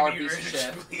 "Everyone overpowered give me piece of your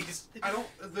shit. energy, please." I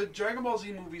don't. The Dragon Ball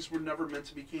Z movies were never meant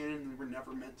to be canon. They were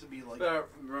never meant to be like.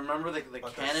 Remember the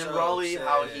But they're canon so Broly?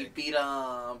 How sick. he beat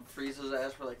Frieza's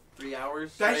ass for like 3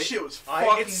 hours. That right? shit was I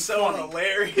fucking it's so funny.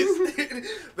 hilarious.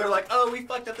 They're like, oh, we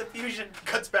fucked up the fusion.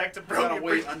 Cuts back to Broly. Gotta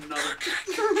wait another.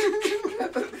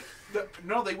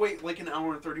 No, they wait like an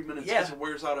hour and 30 minutes Yeah. because it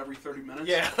wears out every 30 minutes.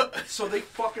 Yeah. So they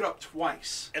fuck it up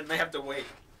twice. And they have to wait.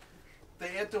 They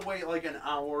had to wait like an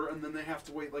hour, and then they have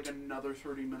to wait like another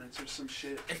 30 minutes or some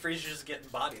shit. And Frieza's just getting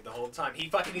bodied the whole time.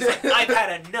 He's like, I've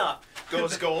had enough.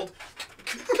 Goes gold.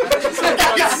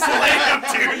 Slam,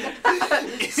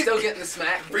 dude. Still getting the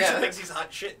smack. Frieza Yeah. thinks he's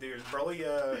hot shit, dude. Broly,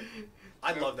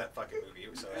 I love that fucking movie.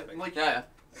 It was so epic. Like, Yeah.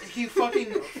 he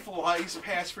fucking flies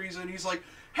past Frieza, and he's like,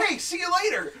 "Hey, see you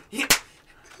later." He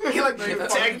like They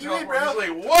fucking tagged you in, bro. teleport.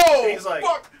 He's like, "Whoa, He's like,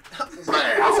 fuck."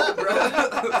 What's up, bro?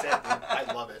 That's it, dude. I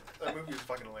love it. That movie was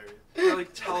fucking hilarious. They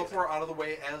like teleport out of the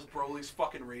way as Broly's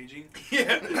fucking raging.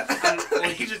 Yeah. And,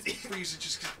 like, he just Frieza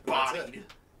just gets That's bodied. it.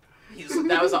 He's,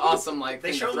 That was an awesome like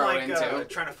they thing show to him throw like into.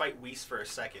 trying to fight Whis for a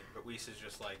second, but Whis is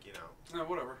just like, you know, No,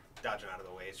 whatever. dodging out of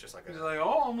the way. It's just like He's a, like, "Oh,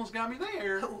 almost got me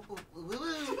there."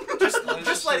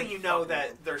 just letting you know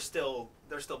that they're still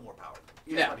more powerful.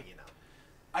 Just Yeah. letting you know.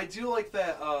 I do like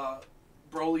that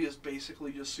Broly is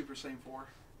basically just Super Saiyan 4.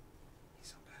 He's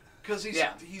so badass. Because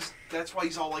Yeah. he's that's why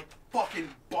he's all like fucking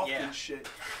buff Yeah. and shit.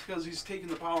 Because he's taking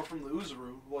the power from the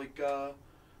Uzaru. Like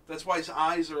that's why his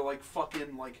eyes are like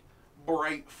fucking like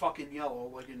bright fucking yellow,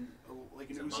 like an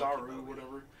It's a monkey Uzaru or movie.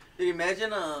 whatever. Dude,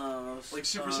 imagine Like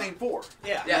Super Saiyan 4.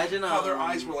 Yeah. Yeah. Imagine How their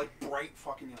eyes were like bright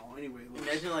fucking yellow. Anyway, like,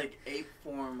 Imagine like ape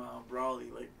form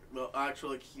Broly, like the actual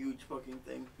like huge fucking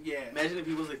thing. yeah. Imagine if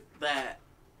he was like that.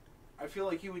 I feel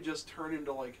like he would just turn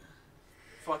into like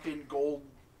fucking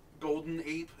golden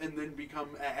ape and then become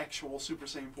actual Super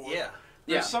Saiyan 4. Yeah.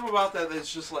 There's Yeah. something about that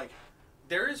that's just like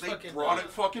There is they fucking brought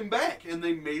it fucking back and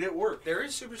they made it work. There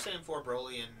is Super Saiyan 4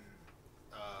 Broly in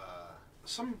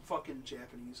Some fucking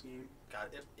Japanese game. God,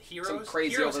 Heroes. Some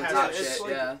crazy Heroes over the has top a- it's shit. like-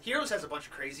 Yeah. Heroes has a bunch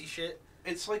of crazy shit,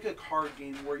 It's like a card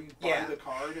game where you buy Yeah. the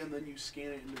card and then you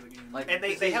scan it into the game. Like- and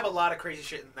they have a lot of crazy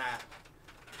shit in that.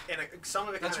 And some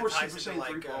of it That's kind where of ties Super into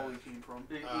Saiyan 3 like Broly came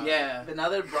from. Yeah. But now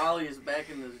that Broly is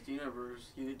back in this universe,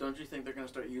 don't you think they're gonna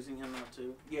start using him now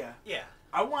too? Yeah. yeah.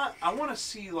 I want to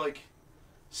see like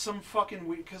some fucking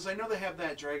weird, because I know they have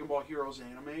that Dragon Ball Heroes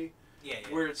anime Yeah.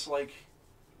 where it's like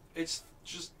it's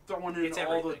just throwing in It's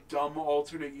all everything. the dumb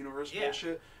alternate universe Yeah.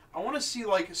 bullshit. I want to see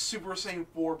like Super Saiyan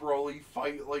 4 Broly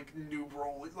fight like new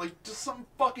Broly, like just something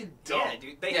fucking dumb. Yeah,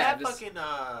 dude. They Yeah, have just fucking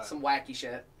Some wacky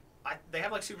shit. they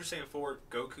have like Super Saiyan 4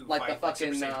 Goku Like fight the like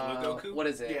Super fucking Saiyan Blue Goku. what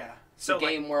is it? Yeah. So the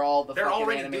like, game where all the they're fucking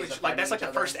already animes doing are like that's like fighting the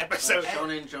each first other. episode.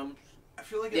 Shonen Jump. I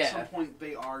feel like at Yeah. some point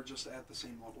they are just at the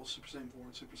same level, Super Saiyan 4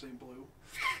 and Super Saiyan Blue.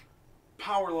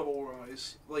 Power level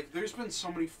wise, like there's been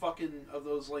so many fucking of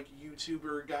those like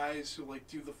YouTuber guys who like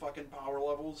do the fucking power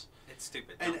levels, It's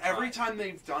stupid. and Don't every try. time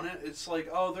they've done it, it's like,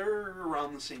 oh, they're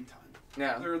around the same time.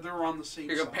 Yeah. They're around the same.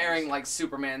 You're size. comparing like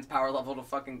Superman's power level to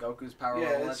fucking Goku's power Yeah,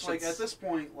 level. it's That like shit's- at this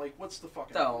point, like what's the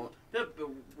fucking? Don't. Yeah, but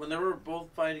when they were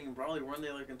both fighting Broly, weren't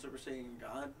they like in Super Saiyan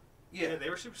God? Yeah, Yeah, they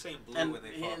were Super Saiyan Blue And when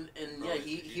they fought. and yeah,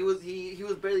 Broly he was he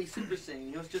was barely Super Saiyan.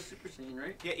 He was just Super Saiyan,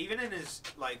 right? Yeah, even in his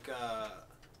like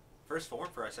first form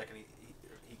for a second,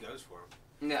 he goes for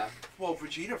him. Yeah. well,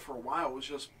 Vegeta for a while was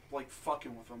just like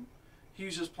fucking with him. He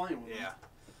was just playing with him. Yeah,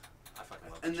 I fucking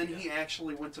love. And then Vegeta. he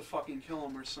actually went to fucking kill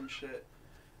him or some shit.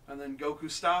 And then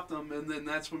Goku stopped him, and then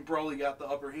that's when Broly got the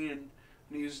upper hand,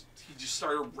 and he just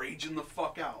started raging the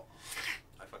fuck out.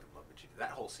 I fucking love Vegeta.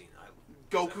 That whole scene,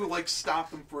 Goku like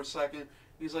stopped him for a second.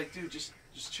 He's like, dude, just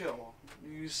chill.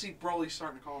 You see Broly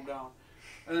starting to calm down,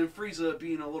 and then Frieza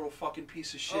being a little fucking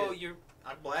piece of shit. Oh,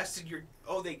 I blasted your.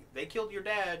 Oh, they killed your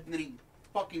dad. And then he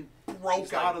fucking broke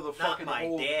He's out like, of the "Not fucking my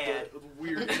hole. dad." The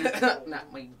weird.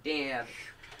 Not my dad.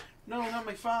 No, not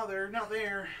my father. Not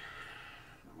there.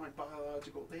 Not my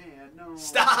biological dad. No.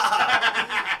 Stop.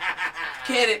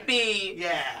 Can it be?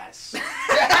 Yes.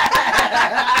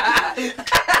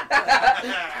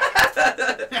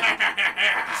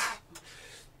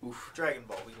 Oof. Dragon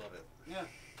Ball, we love it. Yeah.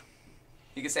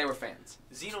 You can say we're fans.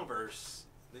 Xenoverse,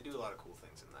 they do a lot of cool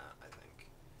things in that, I think.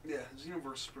 Yeah,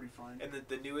 Xenoverse is pretty fun. And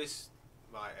the newest,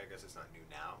 well, I guess it's not new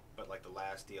now, but like the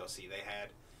last DLC they had,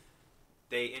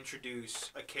 they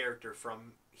introduce a character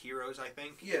from Heroes, I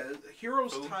think. Yeah,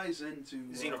 Heroes Who? ties into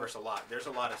Xenoverse a lot. There's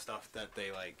a lot of stuff that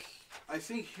they like. I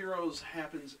think Heroes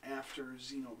happens after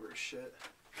Xenoverse shit.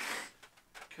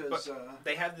 Because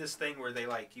They have this thing where they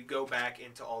like you go back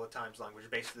into all the timeline, which is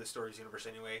basically the story's universe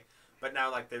anyway. But now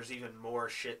like there's even more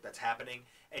shit that's happening,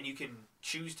 and you can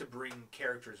choose to bring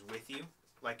characters with you,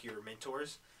 like your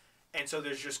mentors, And so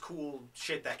there's just cool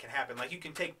shit that can happen. Like, you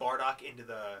can take Bardock into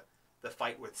the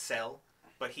fight with Cell,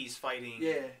 but he's fighting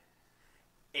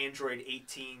Android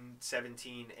 18,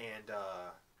 17, and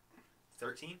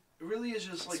 13. It really is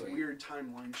just, like, Sweet. weird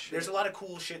timeline shit. There's a lot of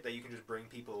cool shit that you can just bring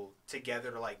people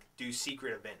together to, like, do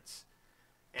secret events.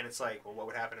 And it's like, well, what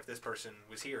would happen if this person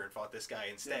was here and fought this guy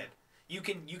instead? Yeah.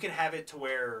 You can have it to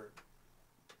where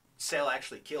Cell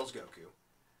actually kills Goku.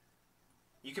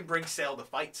 You can bring Cell to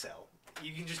fight Cell.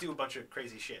 You can just do a bunch of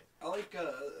crazy shit. I like,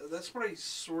 that's what I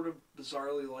sort of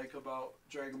bizarrely like about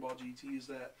Dragon Ball GT is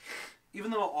that even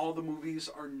though all the movies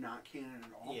are not canon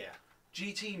at all,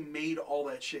 GT made all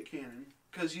that shit canon.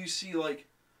 Because you see, like,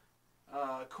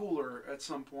 Cooler at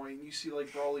some point, you see,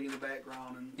 like, Broly in the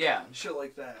background and shit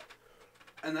like that.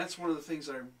 And that's one of the things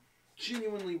that I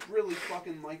genuinely really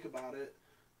fucking like about it,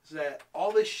 is that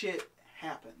all this shit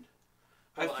happened.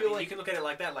 Well, I feel like you can look at it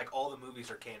like that, like all the movies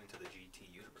are canon to the GT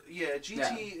universe. Yeah,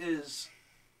 GT is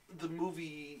the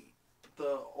movie,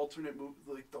 the alternate movie,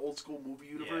 like the old school movie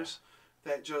universe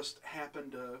that just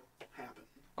happened to happen.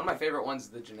 One of my favorite ones is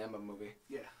the Janemba movie.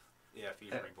 Yeah,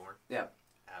 Fusion Reborn. Yeah.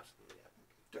 Absolutely.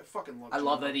 I fucking love I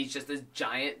love that he's just this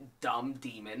giant, dumb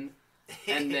demon,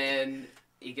 and then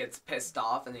he gets pissed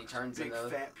off and he turns big into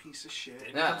fat piece of shit. Then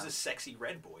he becomes a sexy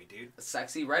red boy, dude. a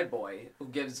sexy red boy who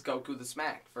gives Goku the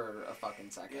smack for a fucking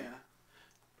second. Yeah.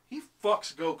 He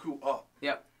fucks Goku up.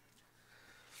 Yep.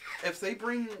 If they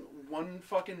bring one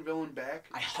fucking villain back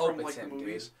I hope from, it's like, him, the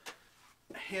movies,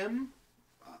 him,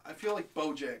 I feel like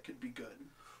BoJack could be good.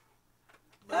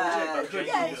 Bojack could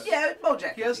yeah, be good. yeah,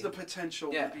 BoJack. He has the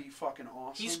potential Yeah. to be fucking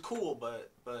awesome. He's cool,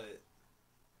 but I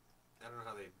don't know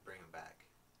how they bring him back.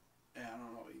 Yeah, I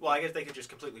don't know. Well, I guess they could just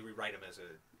completely rewrite him as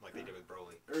like they did with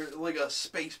Broly. Or like a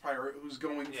space pirate who's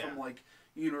going from like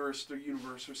universe to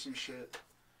universe or some shit.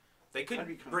 They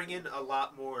could bring in a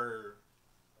lot more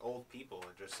old people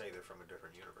and just say they're from a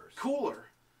different universe. Cooler.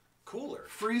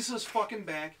 Frieza's fucking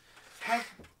back.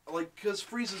 Cause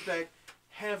Frieza's back,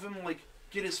 have him like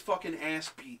get his fucking ass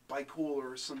beat by Cooler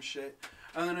or some shit.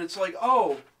 And then it's like,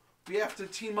 oh, we have to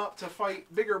team up to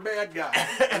fight bigger bad guy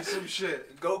and some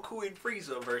shit. Goku and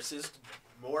Frieza versus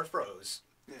more Froze.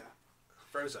 Yeah.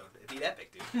 Frozone. It'd be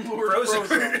epic, dude. Lord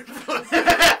Frozone.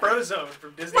 Frozone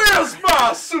from Disney. Where's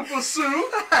my super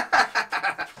suit?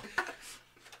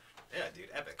 Yeah, dude,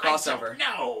 epic. Crossover.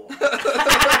 No.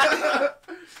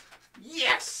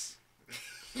 Yes.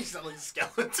 He's like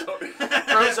Skeletor.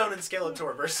 Frozone and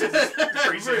Skeletor versus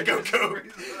Frieza and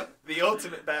Goku. The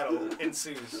ultimate battle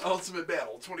ensues. Ultimate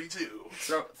Battle 22.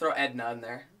 Throw Edna in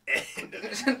there.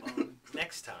 And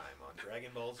next time on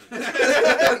Dragon Ball Z.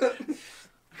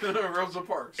 Rosa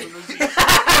Parks.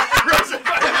 Rosa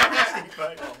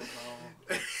Parks.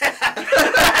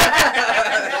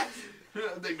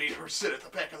 They made her sit at the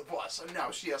back of the bus, and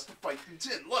now she has to fight through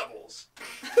 10 levels.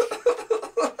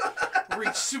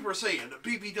 Reach Super Saiyan to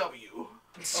BBW.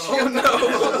 Oh no!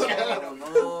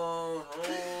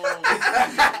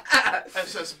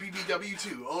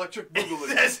 SSBBJW2, Electric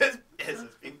Boogaloo.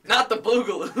 SSBBJW2. Not the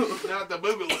Boogaloo. Not the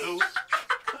Boogaloo.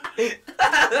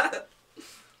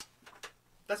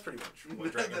 That's pretty much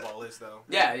what Dragon Ball is, though.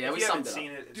 Yeah, if we you summed haven't it up.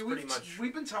 seen it, it's Dude, pretty much.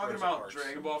 we've been talking Rosa about Parks.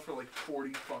 Dragon Ball for like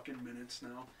 40 fucking minutes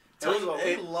now. Tell you what,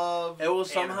 we love. It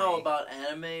was somehow anime. about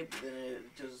anime, but then it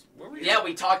just. Yeah,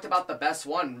 we talked about the best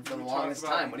one for the longest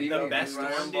time. What do you the mean? best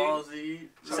Dragon one, Ball dude?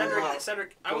 Z.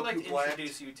 Cedric, I would like to Goku Black.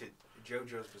 introduce you to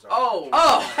JoJo's Bizarre.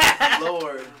 Oh!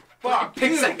 Lord. Fuck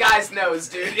Picks you. that guy's nose,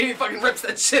 dude. He fucking rips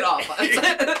that shit off.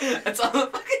 It's all the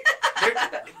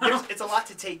fucking... It's a lot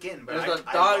to take in, but There's a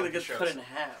I dog love that the gets shows. cut in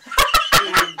half.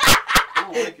 I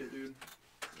don't like it, dude.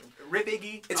 Rip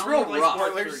Iggy. It's I real only like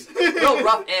rough. part 3. Real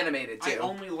rough animated, I too.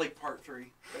 only like part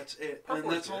 3. That's it. Part And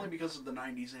 4's that's good. only because of the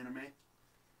 90s anime.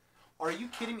 Are you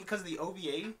kidding me? Because of the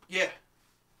OVA? Yeah.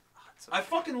 I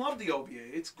fucking love the OVA.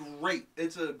 It's great.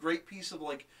 It's a great piece of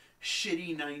like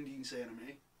shitty 90s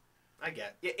anime. I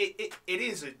get it. It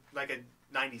is like a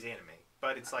 90s anime,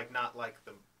 but it's like not like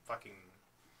the fucking.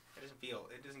 It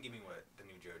doesn't give me what the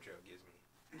new JoJo gives me.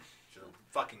 Just a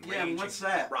fucking raging, what's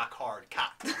that? rock hard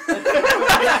cop.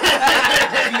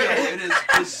 It is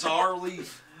bizarrely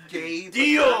gay, but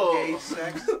not gay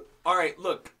sex. All right,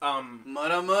 look.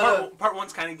 Mudda. Part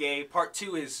 1's kind of gay. Part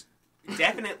 2 is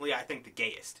definitely, I think, the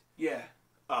gayest. Yeah.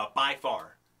 By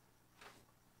far.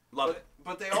 Love it.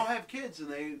 But they all have kids,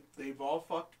 and they've all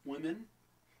fucked women.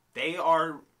 They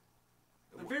are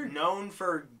They're very- known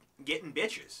for getting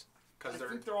bitches. I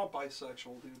think they're all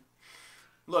bisexual, dude.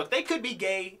 Look, they could be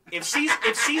gay. If Caesar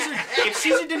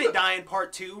didn't die in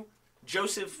part 2,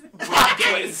 Joseph would be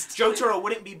gay. Jotaro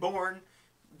wouldn't be born.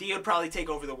 Dio would probably take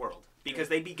over the world. because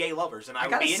they'd be gay lovers, and I I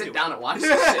would gotta be into sit it. down and watch this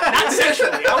shit. Not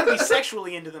sexually. I would be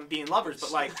sexually into them being lovers,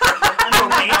 but like,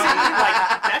 romantically,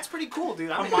 like that's pretty cool,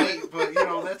 dude. I might, but you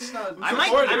know that's not. I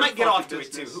might get off to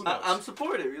it too. Who knows? I'm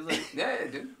supportive. He's like, Yeah,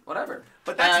 dude. Whatever.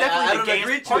 But that's I definitely don't the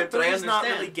agree gayest to part. it, but I Is not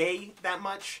understand. really gay that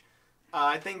much.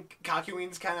 I think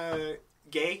Kakyoin's kind of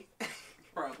gay,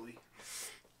 Probably.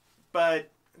 but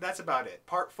that's about it.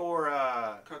 Part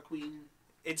 4, Queen.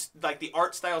 it's like the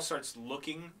art style starts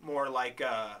looking more like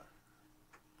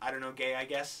I don't know, gay, I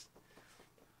guess.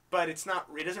 But it's not.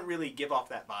 It doesn't really give off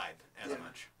that vibe as Yeah.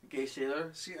 much. gay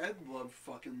sailor. See, I love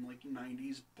fucking like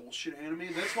 '90s bullshit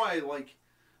anime. That's why I like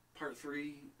Part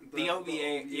 3. The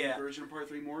OVA, yeah. version of Part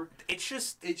 3 more. It's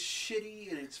just It's shitty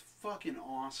and it's fucking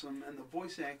awesome, and the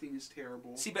voice acting is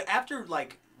terrible. see, but after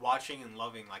like watching and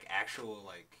loving like actual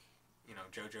like you know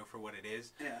JoJo for what it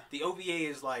is, Yeah. the OVA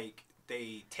is like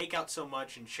they take out so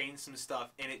much and change some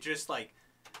stuff, and it just like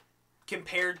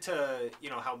compared to you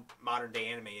know how modern day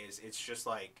anime is, it's just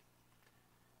like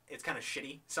it's kind of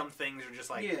shitty. Some things are just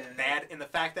like Yeah. bad, and the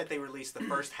fact that they released the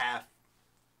first half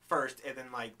first, and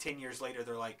then like 10 years later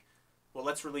they're like, well,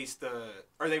 let's release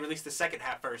they released the second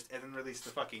half first, and then released the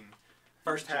fucking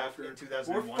first half in More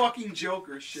 2001. fucking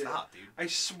Joker shit. Stop, dude. I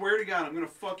swear to God, I'm gonna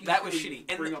fucking. That was shitty.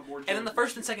 And Bring up more. And then the Joker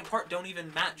first and second part don't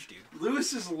even match, dude.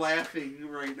 Lewis is laughing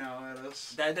right now at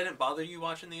us. That didn't bother you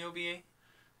watching the OVA?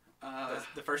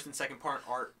 The first and second part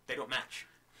art, they don't match.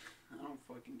 I don't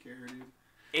fucking care,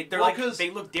 dude. They're Well, like 'cause- they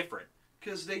look different.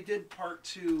 Because they did Part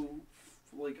 2,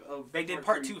 like of. They did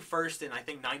part 2 first in I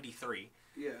think '93,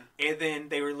 Yeah. and then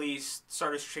they released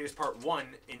Stardust Crusaders Part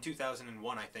 1 in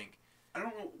 2001, I think. I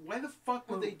don't know why the fuck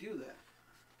would they do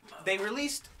that. They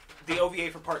released the OVA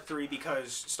for Part 3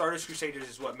 because Stardust Crusaders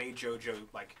is what made JoJo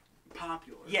like.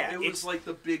 Popular. Yeah, It it's- was like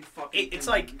the big fucking. It's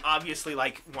thing. like obviously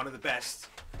like one of the best.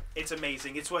 It's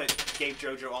amazing. It's what gave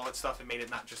JoJo all its stuff and made it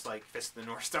not just like Fist of the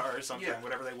North Star or something, Yeah.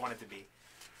 whatever they want it to be.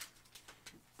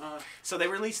 Uh, So they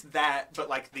released that, but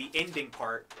like the ending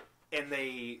part, and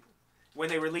when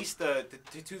they released the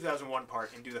 2001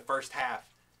 part and do the first half,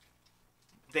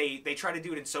 they try to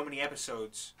do it in so many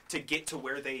episodes to get to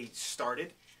where they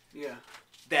started yeah.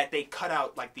 that they cut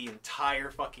out like the entire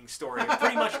fucking story, or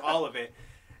pretty much all of it,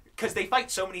 because they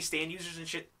fight so many stand users and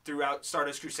shit throughout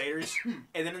Stardust Crusaders,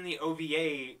 and then in the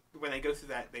OVA when they go through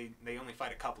that they only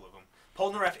fight a couple of them.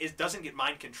 Polnareff doesn't get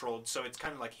mind controlled, so it's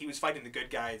kind of like he was fighting the good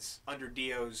guys under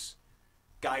Dio's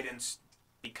guidance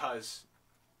because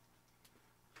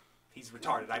he's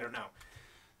retarded. I don't know.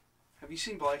 Have you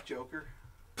seen Black Joker?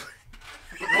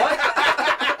 What?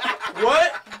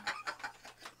 What?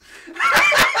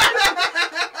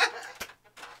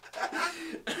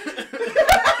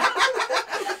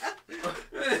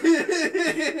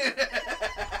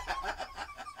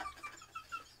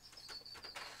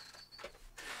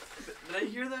 Did I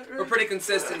hear that right? We're pretty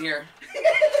consistent here.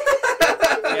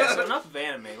 Yeah, so enough of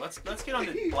anime. Let's get on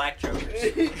to Black Jokers.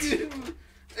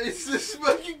 It's this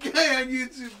fucking guy on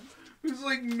YouTube who's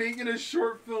like making a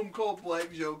short film called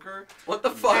Black Joker. What the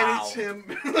fuck? And it's him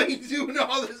like doing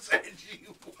all this edgy,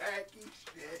 wacky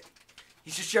shit.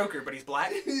 He's just Joker, but he's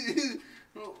black.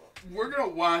 We're gonna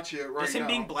watch it right Does him now.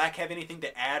 being black have anything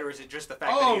to add, or is it just the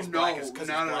fact Oh, that he's black no, because he's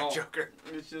not at Black all. Joker?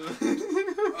 It's just-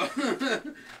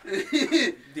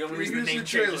 The only reason Here's the name the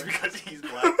changes trailer. because he's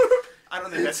black. I don't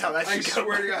think that's how that I should go.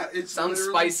 swear to God, it's Sounds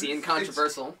literally- spicy and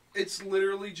controversial. It's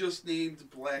literally just named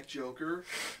Black Joker,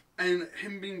 and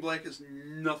him being black has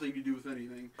nothing to do with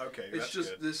anything. Okay, It's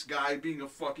just this guy being a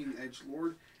fucking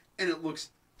edgelord, and it looks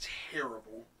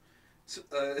terrible.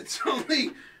 It's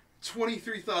only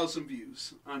 23,000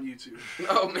 views on YouTube.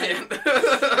 Oh man.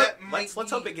 That might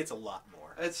Let's hope it gets a lot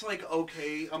more. It's like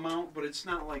okay amount, but it's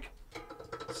not like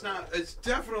it's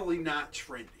definitely not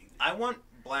trending. I want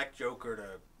Black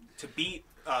Joker to beat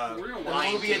We're gonna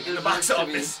Lion watch King it. in the box deserves to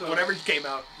be. office. So- Whatever came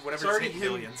out, whatever It's already hit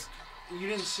him. millions. You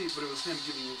didn't see it, but it was him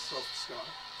giving himself a scar.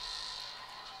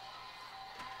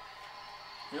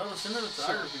 You know, the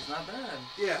cinematography's not bad.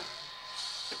 Yeah.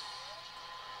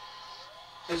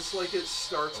 It's like it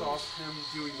starts off him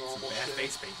doing Some normal bad shit.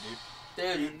 face paint, dude.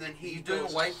 Dude, And then he he's doing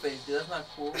goes- a white face, dude. That's not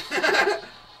cool.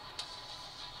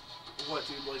 What,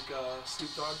 dude? Like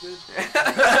Snoop Dogg did?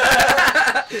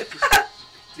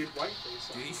 Did whiteface.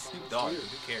 Dude, he's Snoop That's Dogg. weird.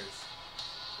 Who cares?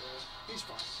 Yeah, he's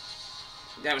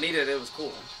fine. Yeah, when he did it, it was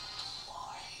cool.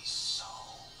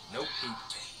 Nope.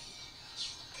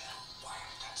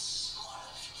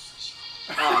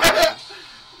 Oh, man.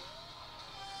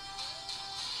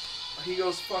 He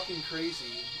goes fucking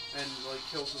crazy and like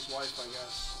kills his wife, I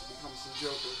guess. Becomes the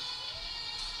Joker.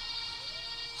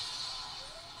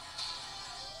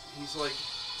 He's like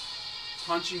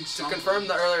punching To something. confirm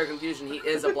the earlier confusion, he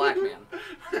is a black man.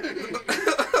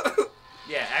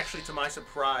 Yeah, actually, to my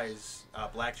surprise,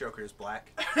 Black Joker is black.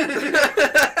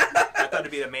 I thought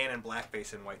it'd be a man in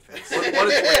blackface and whiteface. What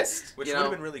a twist! Which you would know?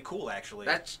 have been really cool, actually.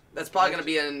 That's probably gonna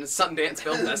be in Sundance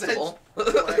Film Festival.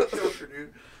 Black Joker,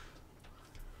 dude.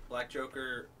 Black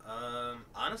Joker,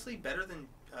 honestly, better than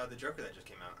the Joker that just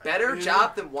came out. Better Yeah.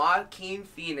 job than Joaquin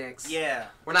Phoenix. Yeah.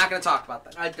 We're not gonna talk about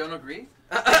that. I don't agree.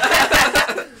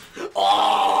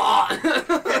 Oh!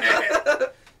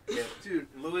 Yeah, Dude.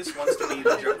 Lewis wants to be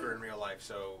the Joker in real life,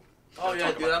 so. Oh don't yeah,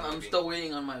 talk dude, about the I'm movie. still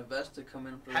waiting on my vest to come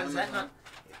in. For Has that Amazon.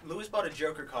 not? Lewis bought a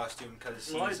Joker costume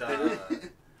because No, I he's didn't.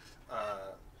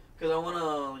 Because I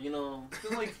wanna, It's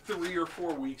been like 3 or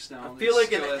 4 weeks now. I feel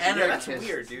like an yeah, that's anarchist.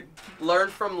 weird, dude. Learn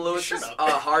from Lewis's Shut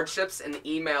up. hardships and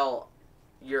email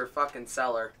your fucking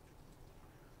seller.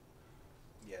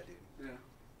 Yeah, dude.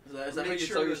 Yeah. Is that how Make you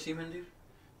sure sell your that- semen, dude?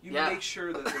 You Yeah. make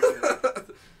sure that they're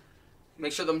good.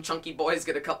 Make sure them chunky boys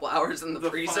get a couple hours in the The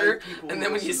freezer, 5 people and who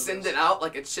then when you listen to send this. it out,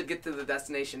 like it should get to the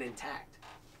destination intact.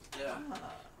 Yeah.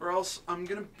 Ah. Or else I'm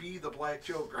gonna be the Black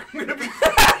Joker. I'm gonna be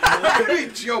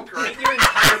Joker. Make your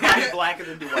entire body black and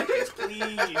then do whiteface,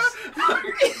 please.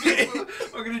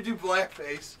 I'm gonna do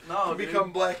blackface. No, dude.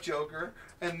 Become Black Joker,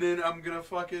 and then I'm gonna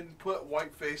fucking put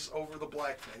whiteface over the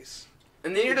blackface.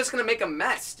 And then you're just gonna make a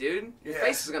mess, dude. Your Yeah.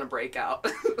 face is gonna break out.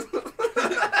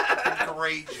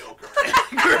 Gray Joker.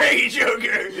 Gray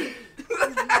Joker.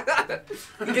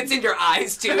 It gets in your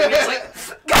eyes too, and it's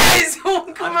like, guys,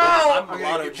 come out! I'm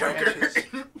Mulatto get Joker. branches.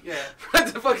 Yeah.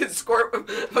 To fucking squirt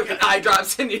fucking eye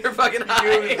drops into your fucking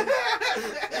eye.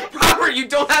 Robert, you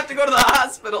don't have to go to the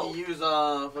hospital. You use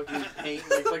fucking paint,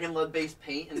 like fucking lead-based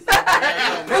paint and stuff. Like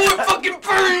that. Oh, it fucking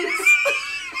burns!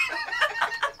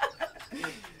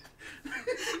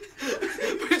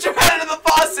 Put your head into the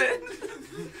faucet.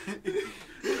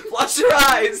 Flush your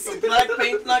eyes. The black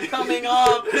paint's not coming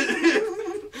off.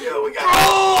 Yo, we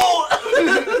got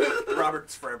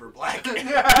Robert's forever black. Robert's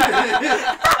forever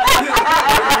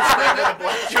the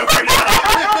Black Joker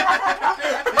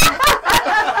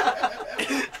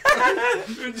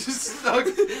They're just stuck.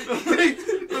 Like,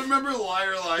 remember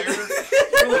Liar Liar?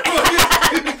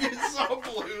 He gets all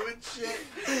blue and shit.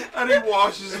 And he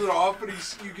washes it off, and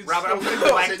you can Robert, I'm still putting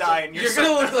black dye in your You're gonna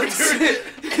look like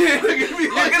you're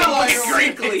gonna look It's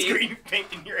crinkly. green paint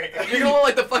in your hair. You're gonna look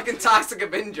like the fucking Toxic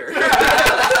Avenger.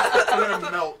 I'm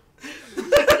gonna melt.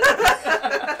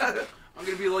 I'm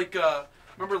gonna be like,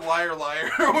 remember Liar Liar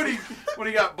when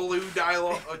he got blue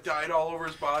dyed all over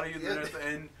his body, and then at the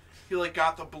end he like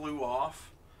got the blue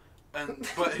off,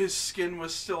 but his skin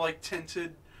was still like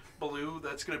tinted blue.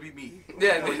 That's gonna be me.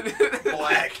 Yeah, Like, dude.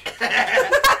 black.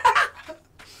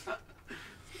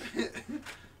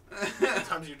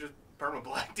 Sometimes you're just perma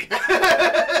black, dude.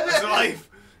 It's life.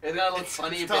 It's gonna look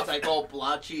funny if tough. it's like all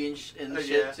blotchy and shit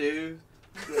Yeah. too.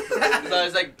 So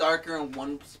it's like darker in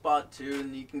one spot too,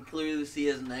 and you can clearly see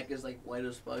his neck is like white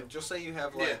as fuck. Just say you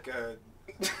have like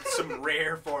some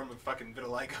rare form of fucking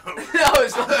vitiligo. I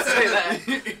was about to say that.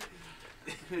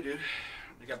 Hey, dude.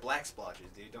 You got black splotches,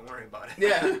 dude. Don't worry about it.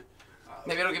 Yeah.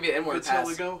 Maybe it'll give you an inward pass.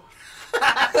 Vitiligo.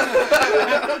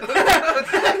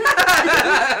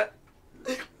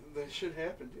 That should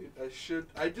happen, dude.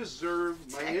 I deserve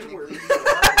my inward.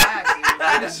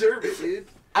 I deserve it, dude.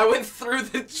 I went through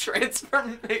the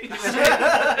transformation.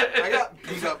 I got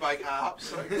beat up by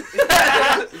cops. I went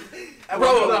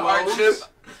Bro, to the Lowe's. hardship.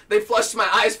 They flushed my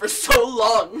eyes for so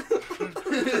long.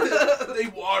 They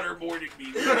waterboarded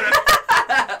me.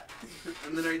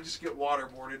 And then I just get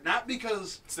waterboarded. Not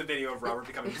because... It's the video of Robert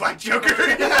becoming Black Joker.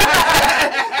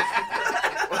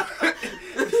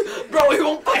 Bro, he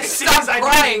won't fucking As soon stop as I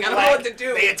crying. became I don't know what black, to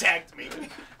do. They attacked me.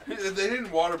 They didn't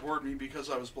waterboard me because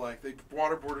I was black. They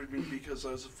waterboarded me because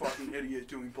I was a fucking idiot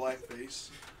doing blackface.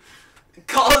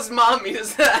 Call his mom. He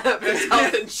doesn't have his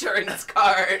health insurance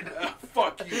card.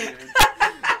 Fuck you, man.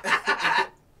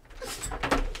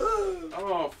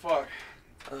 Oh, fuck.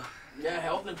 Yeah,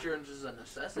 health insurance is a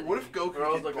necessity. What if Goku Or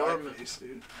else did the government? blackface,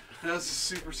 dude? That's a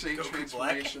Super Saiyan Goku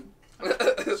transformation.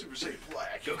 Super Saiyan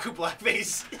black. Goku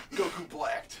blackface. Goku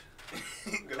blacked.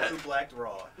 Goku blacked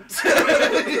raw.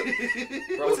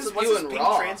 Bro, what's his what's view his in pink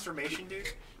Raw? transformation, dude?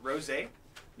 Rose?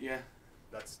 Yeah.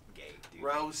 That's gay, dude.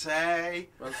 Rose. Say.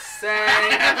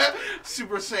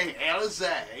 Super Saiyan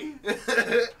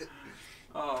Alize.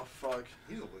 Oh, fuck.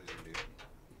 He's a loser,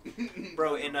 dude.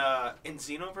 Bro, in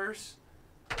Xenoverse,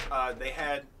 they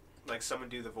had like someone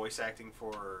do the voice acting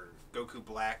for Goku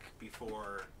Black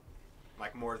before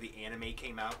like more of the anime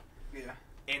came out. Yeah.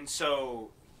 And so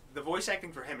the voice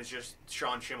acting for him is just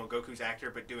Sean Schimmel, Goku's actor,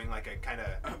 but doing like a kind of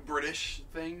A British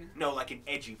thing. no, like an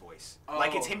edgy voice. Oh.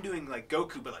 Like it's him doing like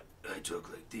Goku, but like I talk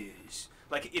like this.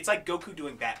 Like it's like Goku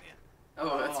doing Batman.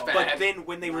 Oh, that's Oh. bad. But then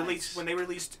when they Nice.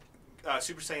 released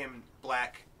Super Saiyan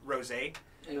Black Rose, It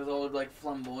was all like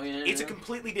flamboyant. it's a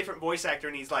completely different voice actor,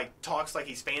 and he's like talks like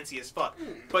he's fancy as fuck.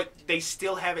 Hmm. But they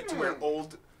still have it to where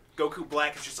old Goku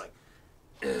Black is just like,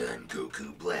 I'm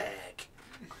Goku Black.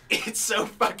 It's so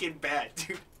fucking bad,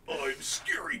 dude. I'm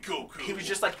scary Goku. He was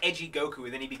just like edgy Goku,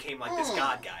 and then he became like this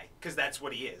god guy, because that's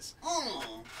what he is.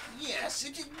 Oh, yes,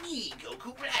 it is me,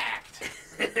 Goku Black.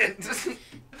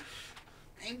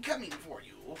 I'm coming for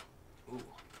you. Ooh.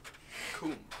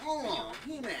 Cool. Oh,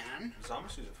 hey, man.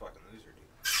 Zamasu's a fucking loser,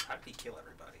 dude. How did he kill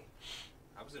everybody?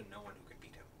 How was there no one who could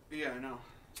beat him? Yeah, I know.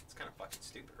 It's kind of fucking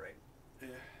stupid, right? Yeah.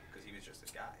 Because he was just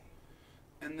a guy.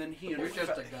 And then he You're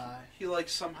just a guy. He like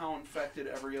somehow infected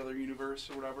every other universe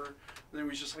or whatever. And there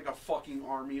was just like a fucking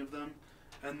army of them.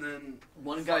 And then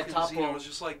One guy fucking top Xeno one. was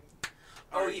just like,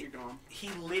 Oh, alright, yeah. you're gone. He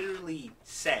literally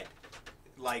said,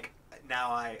 like,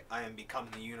 now I am become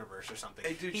the universe or something.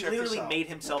 Hey, dude, he check this literally out. made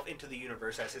himself into the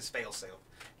universe as his failsafe.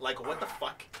 Like, what the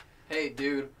fuck? Hey,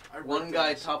 dude. I read One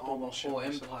guy this toppled the almost whole shit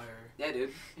myself. empire. Yeah, dude.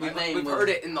 His name We've was heard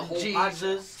it in the whole podcast.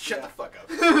 Jesus. Shut Yeah. the fuck up.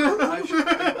 I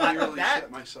literally That-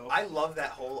 shit myself. I love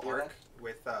that whole Yeah. arc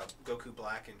with Goku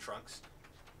Black and Trunks.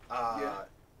 Yeah.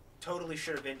 Totally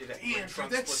should have ended at Damn, when dude,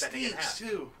 Trunks that split that thing in stinks half.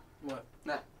 too. What?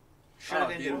 Should have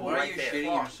Oh, ended dude, why are right you there. shitting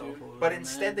Fuck, yourself dude. over But that,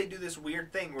 instead, man? they do this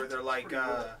weird thing where they're like, pretty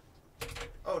cool.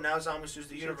 oh, now Zamasu's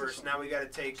the universe. this Now we got to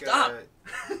take Stop.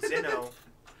 Zeno.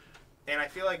 And I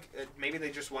feel like maybe they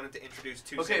just wanted to introduce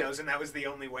two Okay. Zenos, and that was the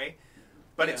only way.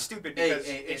 But it's Yeah. stupid Hey, because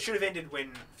hey, hey. it should have ended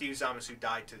when Fuse Zamasu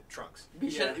died to Trunks.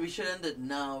 We should end it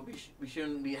now. We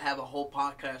shouldn't have a whole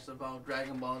podcast about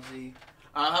Dragon Ball Z.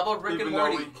 How about Rick and Even though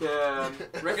Morty? we can.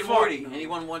 Rick and Fuck Morty. no.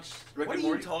 Anyone watch Rick What and are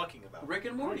you Morty? talking about? Rick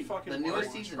and What Morty. fucking The Morty newest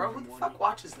watch? season. Bro, who the fuck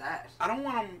watches that? I don't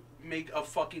want to make a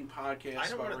fucking podcast. I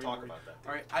don't want about to talk Rick and about that. Dude.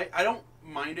 Morty. Alright, I don't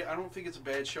mind it. I don't think it's a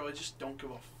bad show. I just don't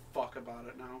give a fuck about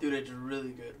it now. Dude, it's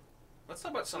really good. Let's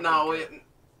talk about something. No, good.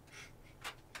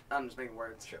 I'm just making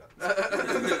words. Shut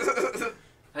up.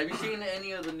 Have you seen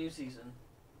any of the new season?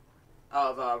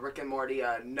 Of Rick and Morty,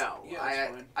 no.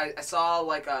 Yeah, that's I saw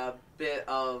like a bit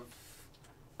of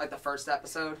like the first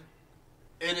episode.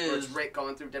 It Where it's is. Rick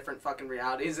going through different fucking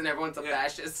realities and everyone's a Yeah.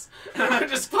 fascist. Everyone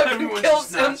just fucking Everyone's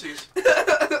kills just him. Nazis. They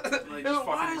just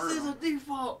Why fucking is murder this a them.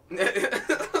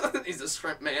 default? He's a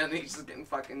shrimp man. He's just getting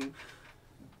fucking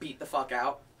beat the fuck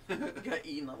out. He got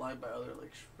eaten alive by other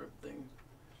like shrimp things.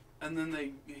 And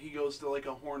then he goes to like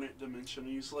a hornet dimension.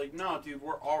 And he's like, no, dude,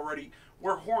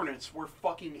 we're hornets. We're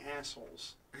fucking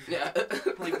assholes. Yeah.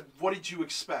 Like, what did you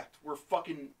expect? We're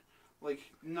fucking, like,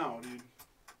 no, dude.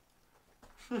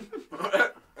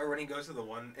 Or when he goes to the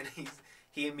one and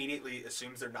he immediately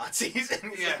assumes they're Nazis.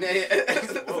 And he's Yeah. like,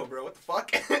 he's like, whoa, bro, what the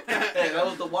fuck? Hey, that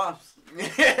was the wasps.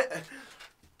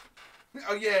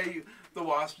 Oh yeah, the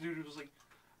wasp dude was like,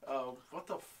 what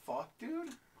the fuck, dude?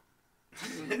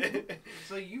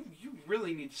 It's like you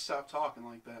really need to stop talking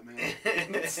like that, man.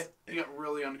 You got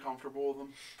really uncomfortable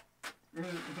with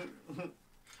him.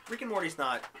 Rick and Morty's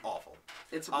not awful.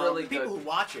 It's really people good. who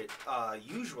watch it,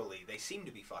 usually they seem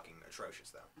to be fucking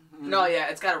atrocious though. No, yeah,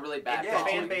 it's got a really bad Yeah,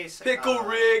 following. fan base. Pickle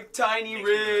Rick, Tiny makes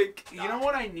me Rick. You know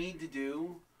what I need to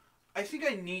do? I think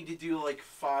I need to do like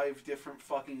 5 different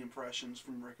fucking impressions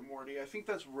from Rick and Morty. I think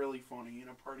that's really funny in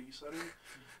a party setting.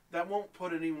 That won't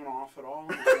put anyone off at all.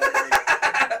 It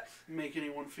won't, like, make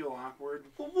anyone feel awkward.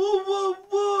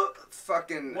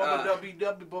 Fucking. Wubba dubby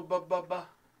dubby ba ba ba ba.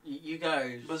 You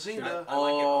guys Bazinga. I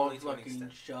like it all only to an fucking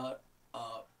extent. shut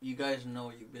up. You guys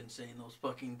know you've been saying those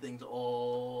fucking things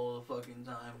all the fucking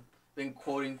time. Been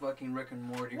quoting fucking Rick and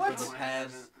Morty What? for the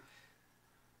past.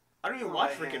 I don't even No, watch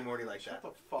I Rick and haven't. Morty like Shut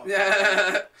that. the fuck up.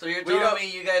 Yeah. So you're We telling don't- me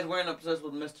you guys weren't obsessed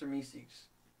with Mr. Meeseeks?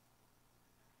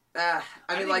 I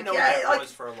mean, didn't like, know yeah, what that like,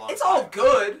 was for a long it's time. all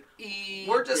good. Eat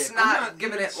We're just dick. not I'm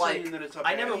giving even it, like- saying that it's a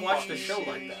I never bad watched the fucking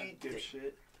show like that.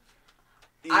 Dipshit.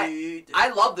 Eat dick. I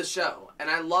love the show, and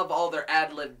I love all their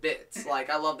ad-lib bits. Like,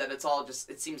 I love that it's all just,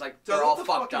 it seems like they're all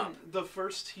fucked up. The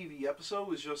first TV episode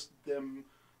was just them,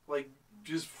 like,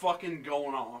 just fucking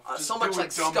going off. Just So much, doing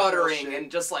like, dumb stuttering bullshit.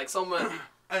 and just, like, so much...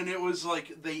 And it was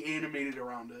like they animated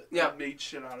around it. Yeah. They made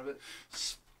shit out of it.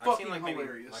 It's I've fucking seen like maybe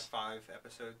hilarious. like 5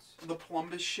 episodes. The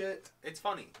Plumbus shit. It's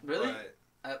funny. Really?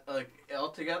 But, Like all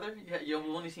together? Yeah, you've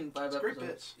only seen 5 It's great episodes.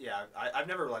 bits. yeah, I've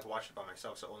never like watched it by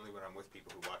myself, so only when I'm with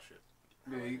people who watch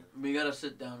it. We gotta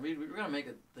sit down. We're gonna make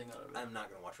a thing out of it. I'm not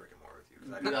gonna watch Rick and Morty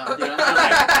with you. 'Cause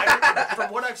Yeah, dude,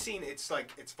 from what I've seen, it's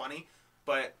funny,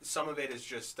 but some of it is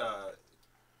just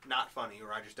not funny,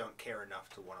 or I just don't care enough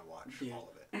to want to watch Yeah.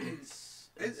 all of it.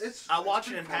 It's I'll watch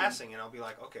it pretty in funny. passing, and I'll be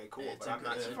like, okay, cool, It's but a I'm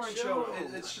not. good It's a fun show. show.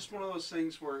 It's just one of those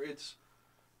things where it's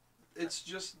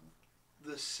just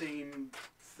the same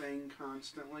thing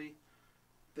constantly.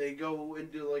 They go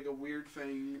and do like a weird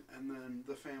thing, and then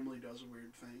the family does a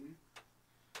weird thing,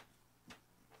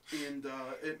 and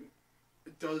it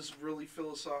does really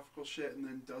philosophical shit, and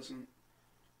then doesn't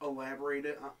elaborate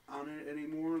on it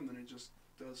anymore, and then it just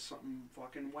does something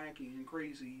fucking wacky and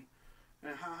crazy.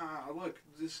 And look,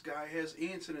 this guy has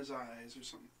ants in his eyes or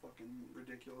something fucking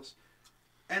ridiculous.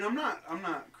 And I'm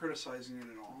not criticizing it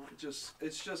at all.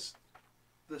 It's just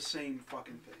the same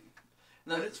fucking thing.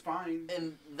 No, And it's fine.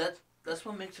 And that's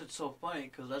what makes it so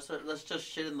funny, because that's just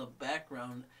shit in the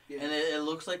background, Yeah. and it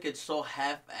looks like it's so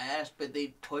half-assed, but they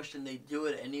push and they do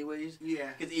it anyways.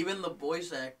 Yeah. Because even the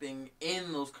voice acting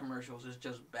in those commercials is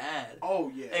just bad.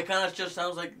 Oh yeah. It kind of just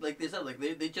sounds like they said, like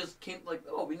they just came like,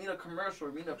 oh, we need a commercial,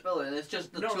 we need a filler, and it's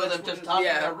just the No, two of that's them what just it is. talking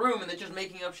in Yeah. a room, and they're just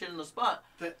making up shit in the spot,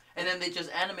 That- and then they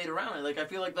just animate around it. Like I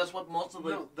feel like that's what most of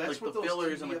No, that's like what the those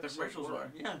fillers TV and like the episodes commercials were.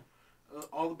 are. Yeah.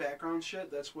 All the background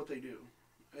shit, that's what they do.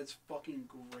 It's fucking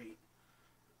great.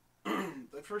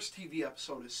 The first TV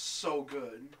episode is so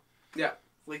good. Yeah.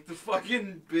 Like the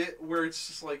fucking bit where it's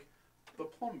just like the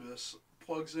plumbus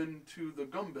plugs into the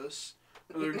gumbus.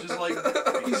 And they're just like,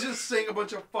 he's just saying a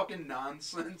bunch of fucking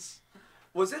nonsense.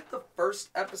 Was it the first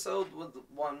episode with the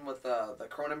one with the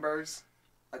Cronenbergs?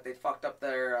 Like they fucked up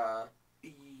their.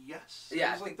 Yes. Yeah, It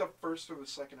I was like the first or the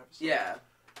second episode. Yeah.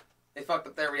 They fucked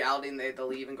up their reality and they had to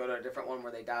leave and go to a different one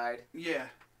where they died. Yeah.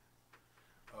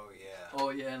 Oh yeah. Oh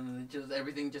yeah, and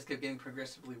everything just kept getting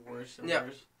progressively worse and Yep.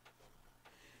 worse.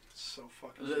 It's so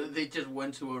fucking good. They just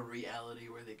went to a reality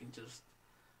where they can just,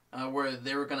 where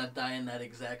they were gonna die in that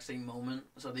exact same moment,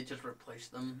 so they just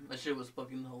replaced them. That shit was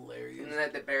fucking hilarious. And then they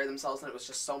had to bury themselves and it was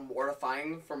just so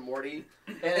mortifying for Morty.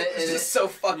 And It was just so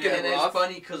fucking and it's rough.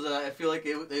 funny because I feel like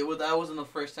that wasn't the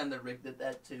first time that Rick did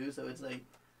that too. So it's like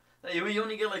you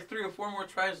only get like 3 or 4 more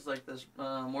tries like this,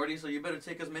 Morty. So you better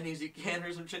take as many as you can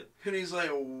or some shit. And he's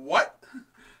like, what?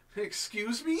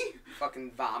 Excuse me?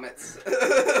 Fucking vomits.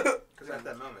 Because at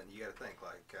that moment, you got to think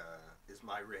like, is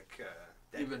my Rick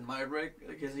dead? Even my Rick,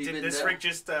 because Did this Rick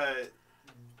just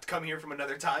come here from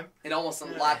another time? It almost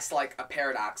unlocks like a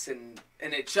paradox, and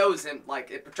it shows him,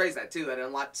 like, it portrays that too, that it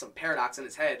unlocked some paradox in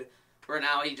his head where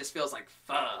now he just feels like,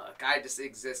 fuck, I just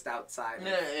exist outside of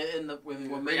Yeah, and what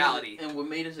made reality. what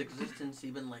made his existence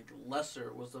even like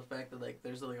lesser was the fact that like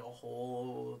there's like a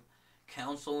whole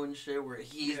council and shit where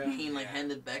he's Yeah. being like Yeah.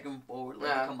 handed back and forth like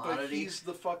Yeah, a but commodity. But he's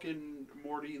the fucking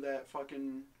Morty that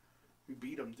fucking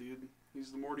beat him, dude.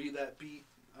 He's the Morty that beat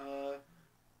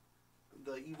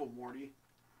the evil Morty.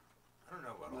 I don't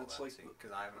know about all That's that, like-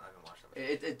 because I haven't watched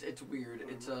that. It's weird.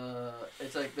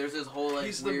 It's like there's this whole like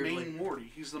He's the weird main like,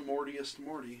 Morty. He's the Mortiest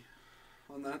Morty.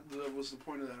 And that was the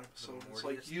point of that episode. It's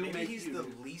like, you Maybe make he's you. the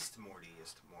least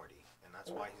Mortiest Morty, and that's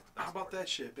why he's the best. How about Morty. that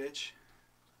shit, bitch?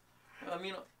 I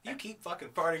mean, You keep fucking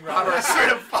farting, Robert. I swear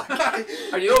to fuck.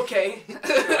 Are you okay?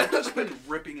 I've just been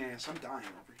ripping ass. I'm dying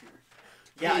over here.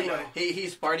 Yeah, I Anyway, know.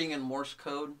 he's farting in Morse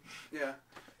code. Yeah.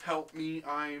 Help me,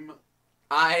 I'm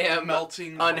I am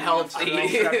melting. unhealthy. I'm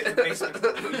trapped in the basement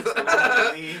for weeks. I don't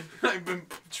wanna leave. I've been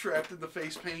trapped in the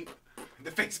face paint. The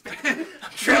face paint.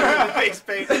 I'm trapped in the face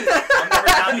paint. I'll never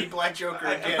not be Black Joker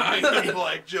again. I'm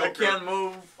Black Joker. I can't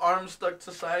move. Arms stuck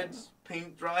to sides.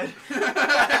 Paint dried.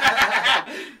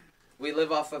 We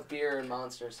live off of beer and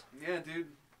monsters. Yeah, dude.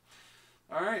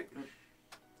 All right.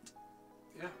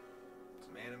 Yeah.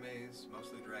 Some animes,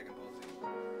 mostly Dragon Ball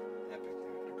Z.